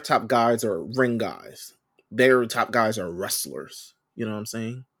their top guys are ring guys. Their top guys are wrestlers. You know what I'm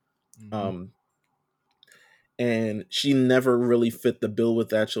saying? Mm-hmm. Um, and she never really fit the bill with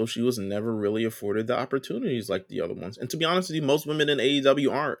that, so she was never really afforded the opportunities like the other ones. And to be honest with you, most women in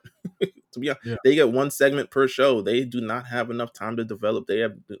AEW aren't. To be honest, Yeah. they get one segment per show. They do not have enough time to develop. They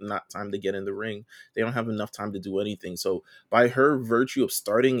have not time to get in the ring. They don't have enough time to do anything. So by her virtue of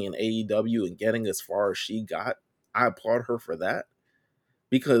starting in AEW and getting as far as she got, I applaud her for that.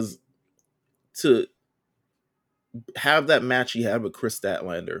 Because to have that match she had with Chris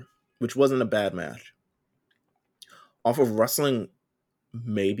Statlander, which wasn't a bad match, off of wrestling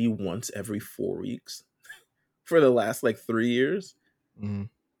maybe once every 4 weeks for the last like 3 years, Mm-hmm.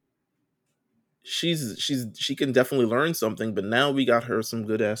 she can definitely learn something. But now we got her some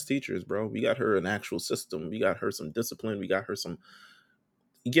good ass teachers, bro. We got her an actual system. We got her some discipline. We got her some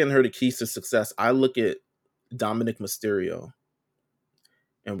getting her the keys to success. I look at Dominic Mysterio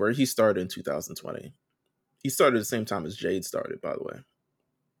and where he started in 2020. He started at the same time as Jade started, by the way.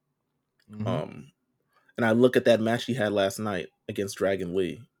 Mm-hmm. And I look at that match he had last night against Dragon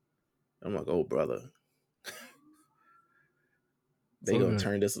Lee. I'm like, oh brother, they're gonna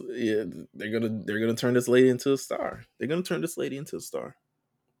turn this. Yeah, they're gonna turn this lady into a star. They're gonna turn this lady into a star.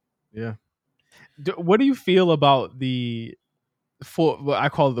 Yeah. What do you feel about the what I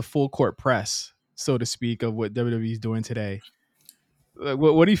call the full court press, so to speak, of what WWE is doing today?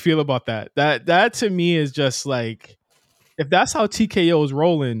 What do you feel about that? That to me is just like, if that's how TKO is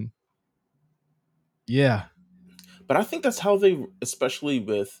rolling, yeah. But I think that's how they, especially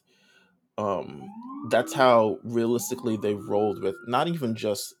with, that's how realistically they rolled with not even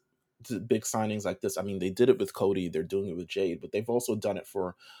just the big signings like this. I mean, they did it with Cody, they're doing it with Jade, but they've also done it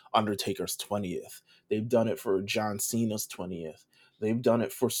for Undertaker's 20th. They've done it for John Cena's 20th. They've done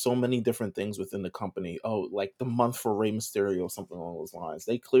it for so many different things within the company. Oh, like the month for Rey Mysterio, something along those lines.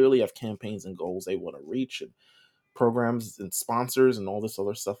 They clearly have campaigns and goals they want to reach, and programs and sponsors and all this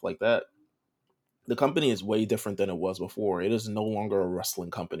other stuff like that. The company is way different than it was before. It is no longer a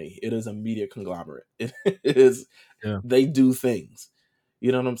wrestling company. It is a media conglomerate. It is, Yeah. they do things.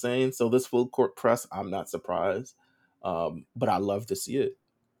 You know what I'm saying? So this full court press, I'm not surprised. But I love to see it.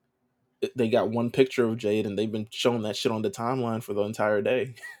 They got one picture of Jade and they've been showing that shit on the timeline for the entire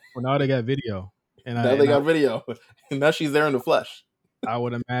day. Well, now they got video, and Now they got video. And now she's there in the flesh. I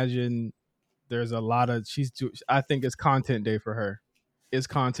would imagine there's a lot of I think it's content day for her. It's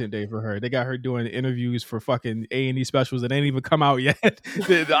content day for her. They got her doing interviews for fucking A&E specials that ain't even come out yet.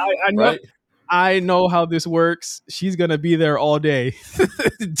 I know Right? I know how this works. She's gonna be there all day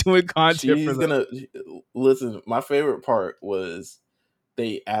doing content for She's them. gonna listen. My favorite part was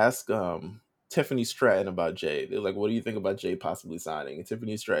they asked Tiffany Stratton about Jade. They're like, "What do you think about Jade possibly signing?" And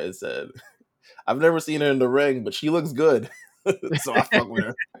Tiffany Stratton said, "I've never seen her in the ring, but she looks good, so I fuck with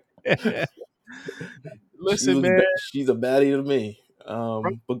her. She Listen, looks, man. she's a baddie to me."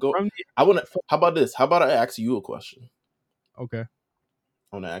 From, But go. from I want to. the, How about this? How about I ask you a question? okay.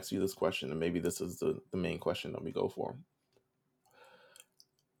 I want to ask you this question, and maybe this is the main question that we go for.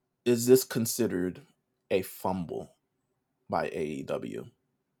 Is this considered a fumble by AEW?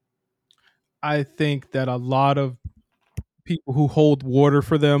 I think that a lot of people who hold water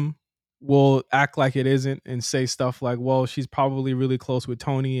for them will act like it isn't and say stuff like, well, she's probably really close with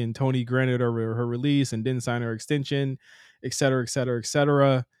Tony and Tony granted her release and didn't sign her extension, et cetera, et cetera, et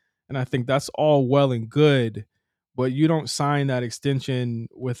cetera. And I think that's all well and good, but you don't sign that extension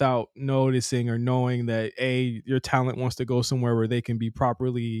without noticing or knowing that A, your talent wants to go somewhere where they can be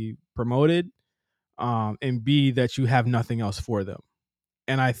properly promoted, and B, that you have nothing else for them.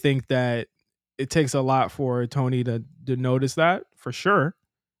 And I think that it takes a lot for Tony to notice that for sure.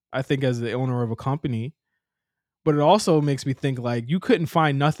 I think as the owner of a company, but it also makes me think like you couldn't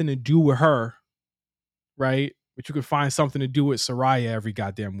find nothing to do with her, right? But you could find something to do with Soraya every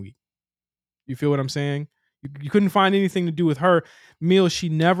goddamn week. You feel what I'm saying? You couldn't find anything to do with her. Meelz, she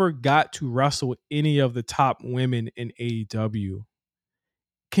never got to wrestle any of the top women in AEW.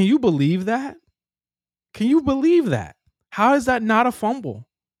 Can you believe that? Can you believe that? How is that not a fumble?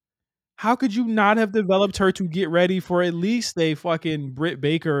 How could you not have developed her to get ready for at least a fucking Britt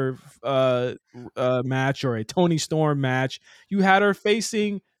Baker match or a Tony Storm match? You had her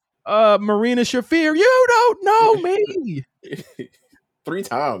facing Marina Shafir. You don't know me. 3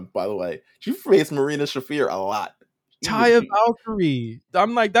 times, by the way. She faced Marina Shafir a lot. Taya Valkyrie.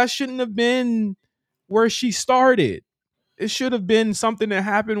 I'm like, that shouldn't have been where she started. It should have been something that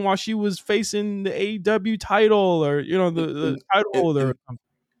happened while she was facing the AEW title or, the and, title and, holder or and something.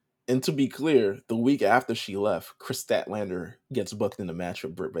 and to be clear, the week after she left, Chris Statlander gets booked in a match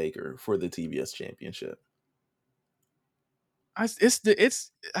with Britt Baker for the TBS Championship.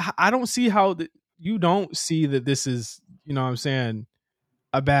 I don't see how you don't see that this is, what I'm saying,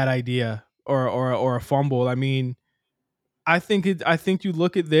 a bad idea or a fumble. I mean, I think you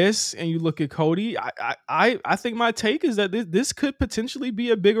look at this and you look at Cody. I think my take is that this could potentially be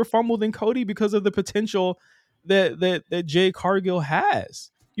a bigger fumble than Cody because of the potential that Jade Cargill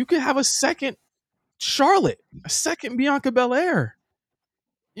has. You could have a second Charlotte, a second Bianca Belair.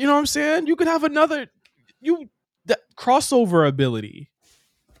 You know what I'm saying? You could have another that crossover ability.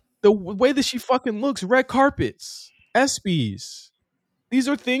 The way that she fucking looks, red carpets, ESPYs. These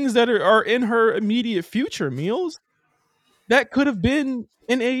are things that are in her immediate future, Meelz. That could have been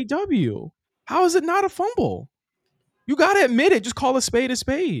in AEW. How is it not a fumble? You gotta admit it. Just call a spade a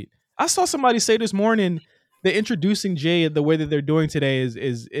spade. I saw somebody say this morning that introducing Jay the way that they're doing today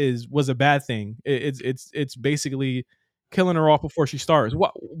is was a bad thing. It's basically killing her off before she starts.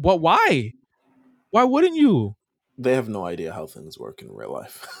 What? Why? Why wouldn't you? They have no idea how things work in real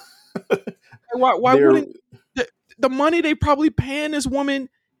life. Why They're wouldn't the money they probably paying this woman?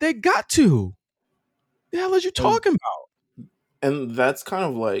 They got to. The hell are you and talking about? and that's kind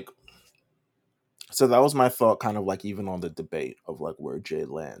of like, so that was my thought, kind of like even on the debate of like where Jade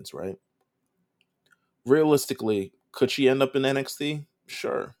lands, right? Realistically, could she end up in NXT?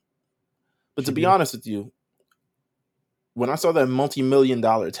 Sure. But to She'd be be the honest with you, when I saw that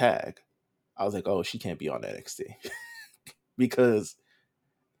multi-million-dollar tag, I was like, oh, she can't be on NXT. Because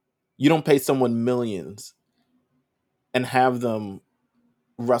you don't pay someone millions and have them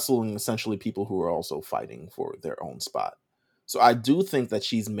wrestling essentially people who are also fighting for their own spot. So I do think that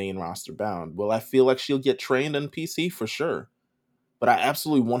she's main roster bound. Well, I feel like she'll get trained in PC for sure. But I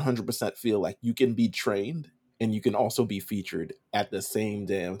absolutely 100% feel like you can be trained and you can also be featured at the same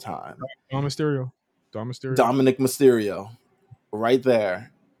damn time. Dom Mysterio. Dom Mysterio. Dominic Mysterio, right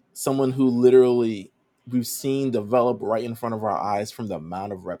there. Someone who literally we've seen develop right in front of our eyes from the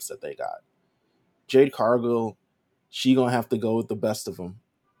amount of reps that they got. Jade Cargill, she gonna have to go with the best of them.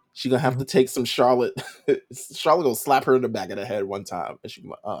 She gonna have Mhm. to take some Charlotte. Charlotte gonna slap her in the back of the head one time, and she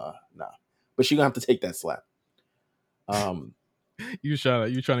nah. But she gonna have to take that slap. Um, You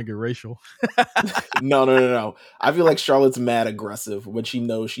trying to get racial. no. I feel like Charlotte's mad aggressive when she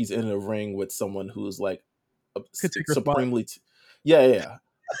knows she's in a ring with someone who's like Could take her spot. supremely, yeah,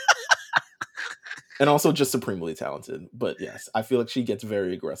 and also just supremely talented. But yes, I feel like she gets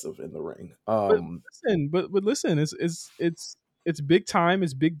very aggressive in the ring. But listen, it's big time,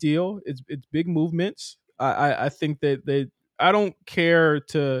 it's big deal, it's big movements. I think that they I don't care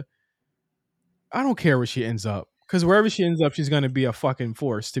to I don't care where she ends up, because wherever she ends up, she's going to be a fucking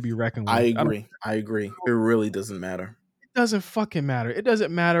force to be reckoned I with. I don't. agree. I agree. It really doesn't matter. It doesn't fucking matter. It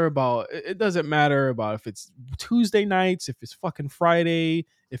doesn't matter about. It doesn't matter about if it's Tuesday nights, if it's fucking Friday,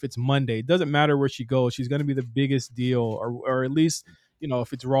 if it's Monday. It doesn't matter where she goes. She's going to be the biggest deal, or at least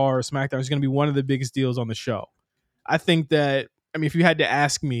if it's Raw or SmackDown, she's going to be one of the biggest deals on the show. I think that. I mean, if you had to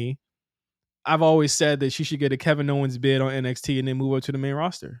ask me, I've always said that she should get a Kevin Owens bid on NXT and then move up to the main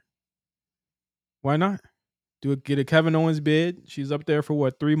roster. Why not? Get a Kevin Owens bid. She's up there for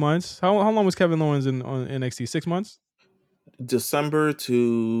what, 3 months? How long was Kevin Owens on NXT? 6 months? December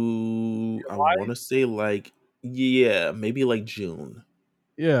to I want to say like yeah, maybe like June.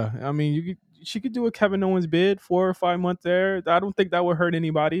 Yeah, I mean, she could do a Kevin Owens bid, 4 or 5 months there. I don't think that would hurt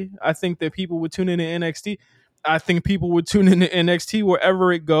anybody. I think that people would tune into NXT. I think people would tune into NXT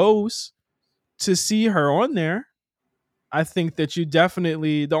wherever it goes to see her on there. I think that you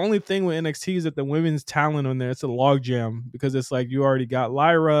definitely, the only thing with NXT is that the women's talent on there, it's a logjam, because it's like you already got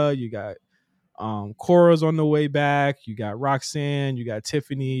Lyra, you got Cora's on the way back, you got Roxanne, you got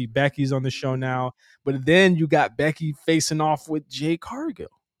Tiffany, Becky's on the show now, but then you got Becky facing off with Jade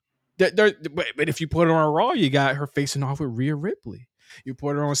Cargill. But if you put her on Raw, you got her facing off with Rhea Ripley. You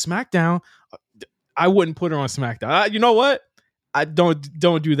put her on SmackDown, I wouddn't put her on SmackDown. You know what? I don't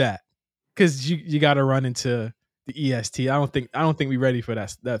do that, because you got to run into the EST. I don't think we're ready for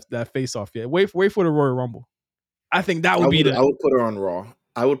that face off yet. Wait for the Royal Rumble. I think that would be the. I would put her on Raw.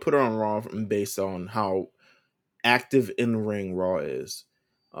 I would put her on Raw based on how active in ring Raw is,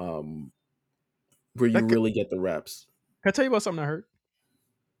 where you That, can really get the reps. I tell you about something I heard?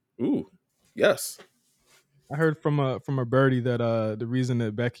 Ooh, yes. I heard from a birdie that the reason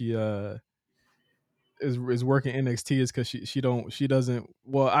that Becky is working NXT is because she doesn't.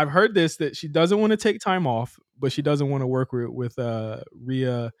 Well, I've heard this, that she doesn't want to take time off, but she doesn't want to work with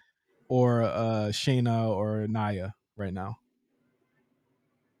Rhea or Shayna or Nia right now.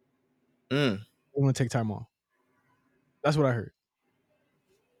 Mm. They want to take time off. That's what I heard.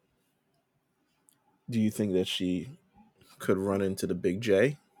 Do you think that she could run into the Big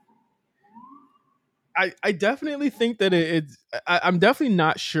J? I definitely think that I'm definitely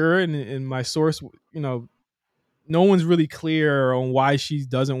not sure, and in my source, no one's really clear on why she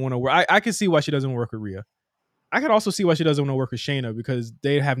doesn't want to work. I can see why she doesn't want to work with Rhea. I can also see why she doesn't want to work with Shayna, because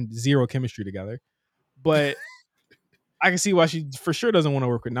they have zero chemistry together. But I can see why she for sure doesn't want to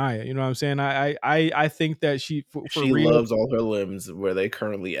work with Nia. You know what I'm saying? I think that for She Rhea, loves all her limbs where they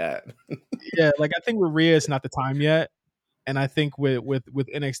currently at. yeah, like I think with Rhea, it's not the time yet. And I think with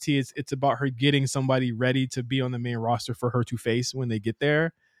NXT, it's about her getting somebody ready to be on the main roster for her to face when they get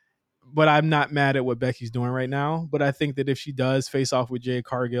there. But I'm not mad at what Becky's doing right now. But I think that if she does face off with Jade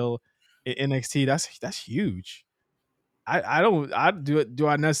Cargill in NXT, that's huge. I don't I do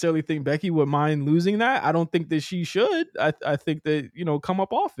I necessarily think Becky would mind losing that? I don't think that she should. I think that, come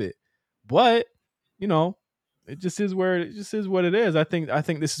up off it. But, you know, it just is what it is. I think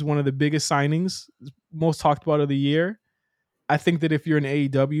this is one of the biggest signings, most talked about of the year. I think that if you're in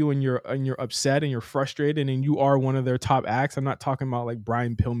AEW and you're upset and you're frustrated and you are one of their top acts, I'm not talking about like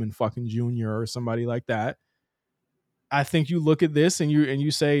Brian Pillman fucking Jr. or somebody like that. I think you look at this and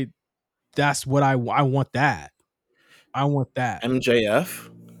you say, that's what I want that. I want that. MJF?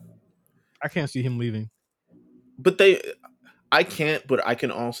 I can't see him leaving. But I can't, but I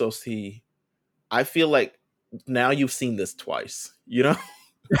can also see, I feel like now you've seen this twice, you know?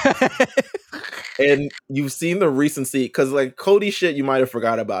 And you've seen the recency, because like Cody shit, you might have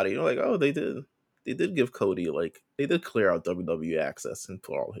forgot about it. You're like, oh, they did give Cody, like, they did clear out WWE access and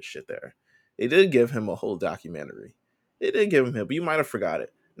put all his shit there. They did give him a whole documentary. They did give him, but you might have forgot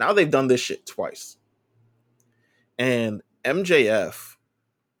it. Now they've done this shit twice. And MJF,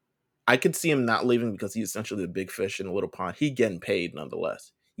 I could see him not leaving because he's essentially the big fish in a little pond. He getting paid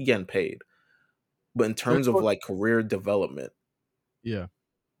nonetheless. He getting paid. But in terms of like career development, Yeah.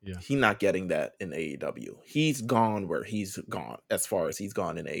 he not getting that in AEW. He's gone where he's gone, as far as he's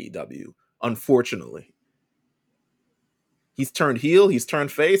gone in AEW. Unfortunately. He's turned heel, he's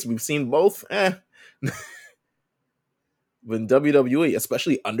turned face. We've seen both. But in WWE,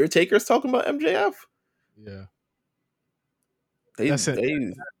 especially Undertaker's talking about MJF. Yeah. They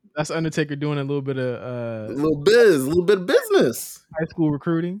That's Undertaker doing a little bit of a little bit of business. high school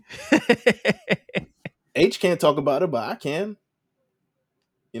recruiting. H can't talk about it, but I can.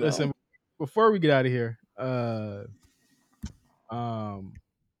 Listen, before we get out of here,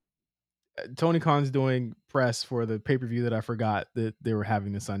 Tony Khan's doing press for the pay-per-view that I forgot that they were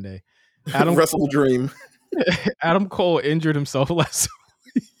having this Sunday. Wrestle Dream. Adam Cole injured himself last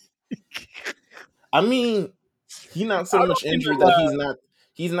week. I mean, he's not so much injured that he's not.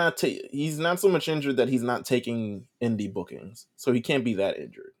 he's not so much injured that he's not taking indie bookings, so he can't be that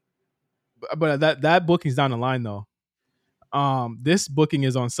injured. But that booking's down the line though. This booking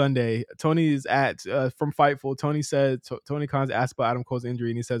is on Sunday. Tony is at from Fightful. Tony said Tony Khan's asked about Adam Cole's injury,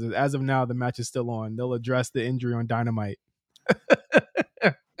 and he says as of now the match is still on. They'll address the injury on Dynamite.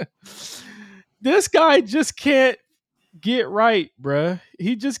 This guy just can't get right, bruh.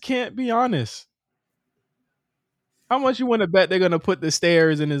 He just can't be honest. How much you want to bet they're gonna put the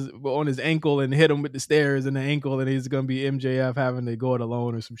stairs in on his ankle and hit him with the stairs in the ankle, and he's gonna be MJF having to go it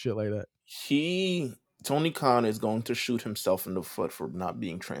alone or some shit like that? Tony Khan is going to shoot himself in the foot for not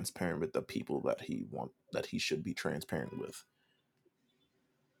being transparent with the people that he should be transparent with.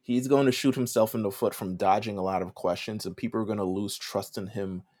 He's going to shoot himself in the foot from dodging a lot of questions, and people are going to lose trust in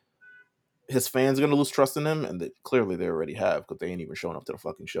him. His fans are going to lose trust in him, and clearly they already have because they ain't even showing up to the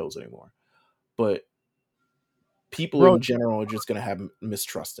fucking shows anymore. But people Bro, in general are just going to have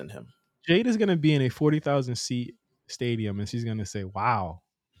mistrust in him. Jade is gonna be in a 40,000 seat stadium, and she's gonna say, "Wow,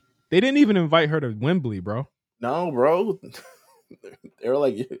 they didn't even invite her to Wembley, bro." No, bro. They're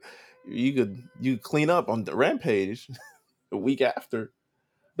like, you could clean up on the Rampage a week after.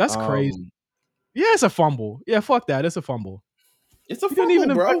 That's crazy. Yeah, it's a fumble. Yeah, fuck that. It's a fumble. It's a You didn't even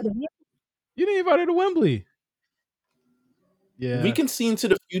fumble, bro. invite her. You didn't invite her to Wembley. We Yeah. can see into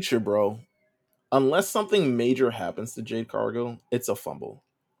the future, bro. Unless something major happens to Jade Cargill, it's a fumble.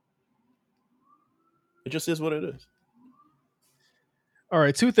 It just is what it is. All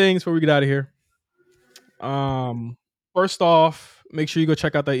right, two things before we get out of here. First off, make sure you go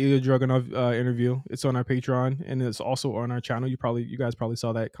check out that Ilya Dragunov interview. It's on our Patreon and it's also on our channel. You guys probably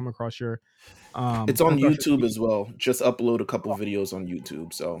saw that come across your It's on YouTube as well. Just upload a couple videos on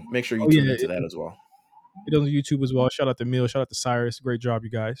YouTube, so make sure you Oh tune yeah, into that as well. it on YouTube as well. Shout out to Meelz, shout out to Cyrus. Great job, you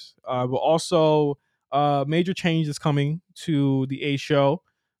guys. But also, major change is coming to the A show,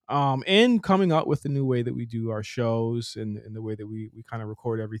 and coming up with the new way that we do our shows and the way that we kind of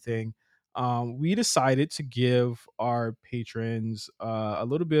record everything. We decided to give our patrons a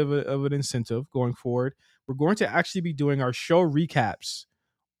little bit of an incentive going forward. We're going to actually be doing our show recaps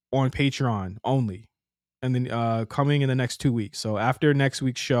on Patreon only, and then coming in the next 2 weeks. So after next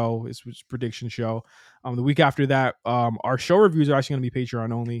week's show, is prediction show. The week after that, our show reviews are actually going to be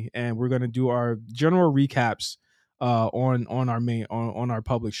Patreon only, and we're going to do our general recaps on our main on our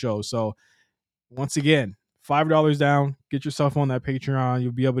public show. So once again, $5 down, get yourself on that Patreon.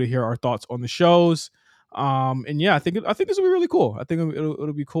 You'll be able to hear our thoughts on the shows. And yeah, I think this will be really cool. I think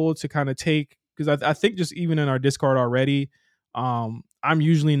it'll be cool to kind of take, because I think just even in our Discord already, I'm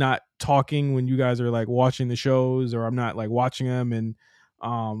usually not talking when you guys are like watching the shows, or I'm not like watching them, and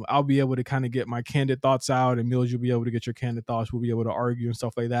I'll be able to kind of get my candid thoughts out, and Meelz, you'll be able to get your candid thoughts. We'll be able to argue and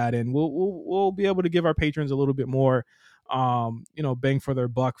stuff like that, and we'll be able to give our patrons a little bit more bang for their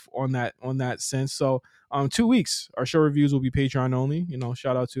buck on that sense. So 2 weeks our show reviews will be Patreon only.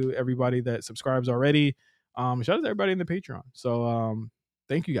 Shout out to everybody that subscribes already. Shout out to everybody in the Patreon. So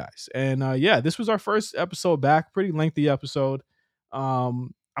thank you guys. And yeah, this was our first episode back, pretty lengthy episode.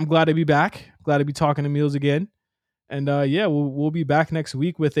 I'm glad to be back, glad to be talking to Meelz again. And yeah, we'll be back next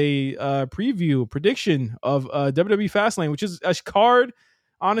week with a preview prediction of WWE Fastlane, which is a card.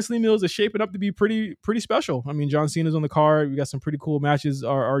 Honestly, Meelz is shaping up to be pretty special. I mean, John Cena's on the card. We got some pretty cool matches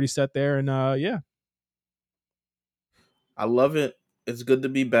are already set there, and yeah. I love it. It's good to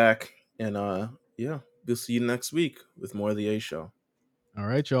be back, and yeah, we'll see you next week with more of the A Show. All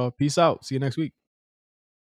right, y'all. Peace out. See you next week.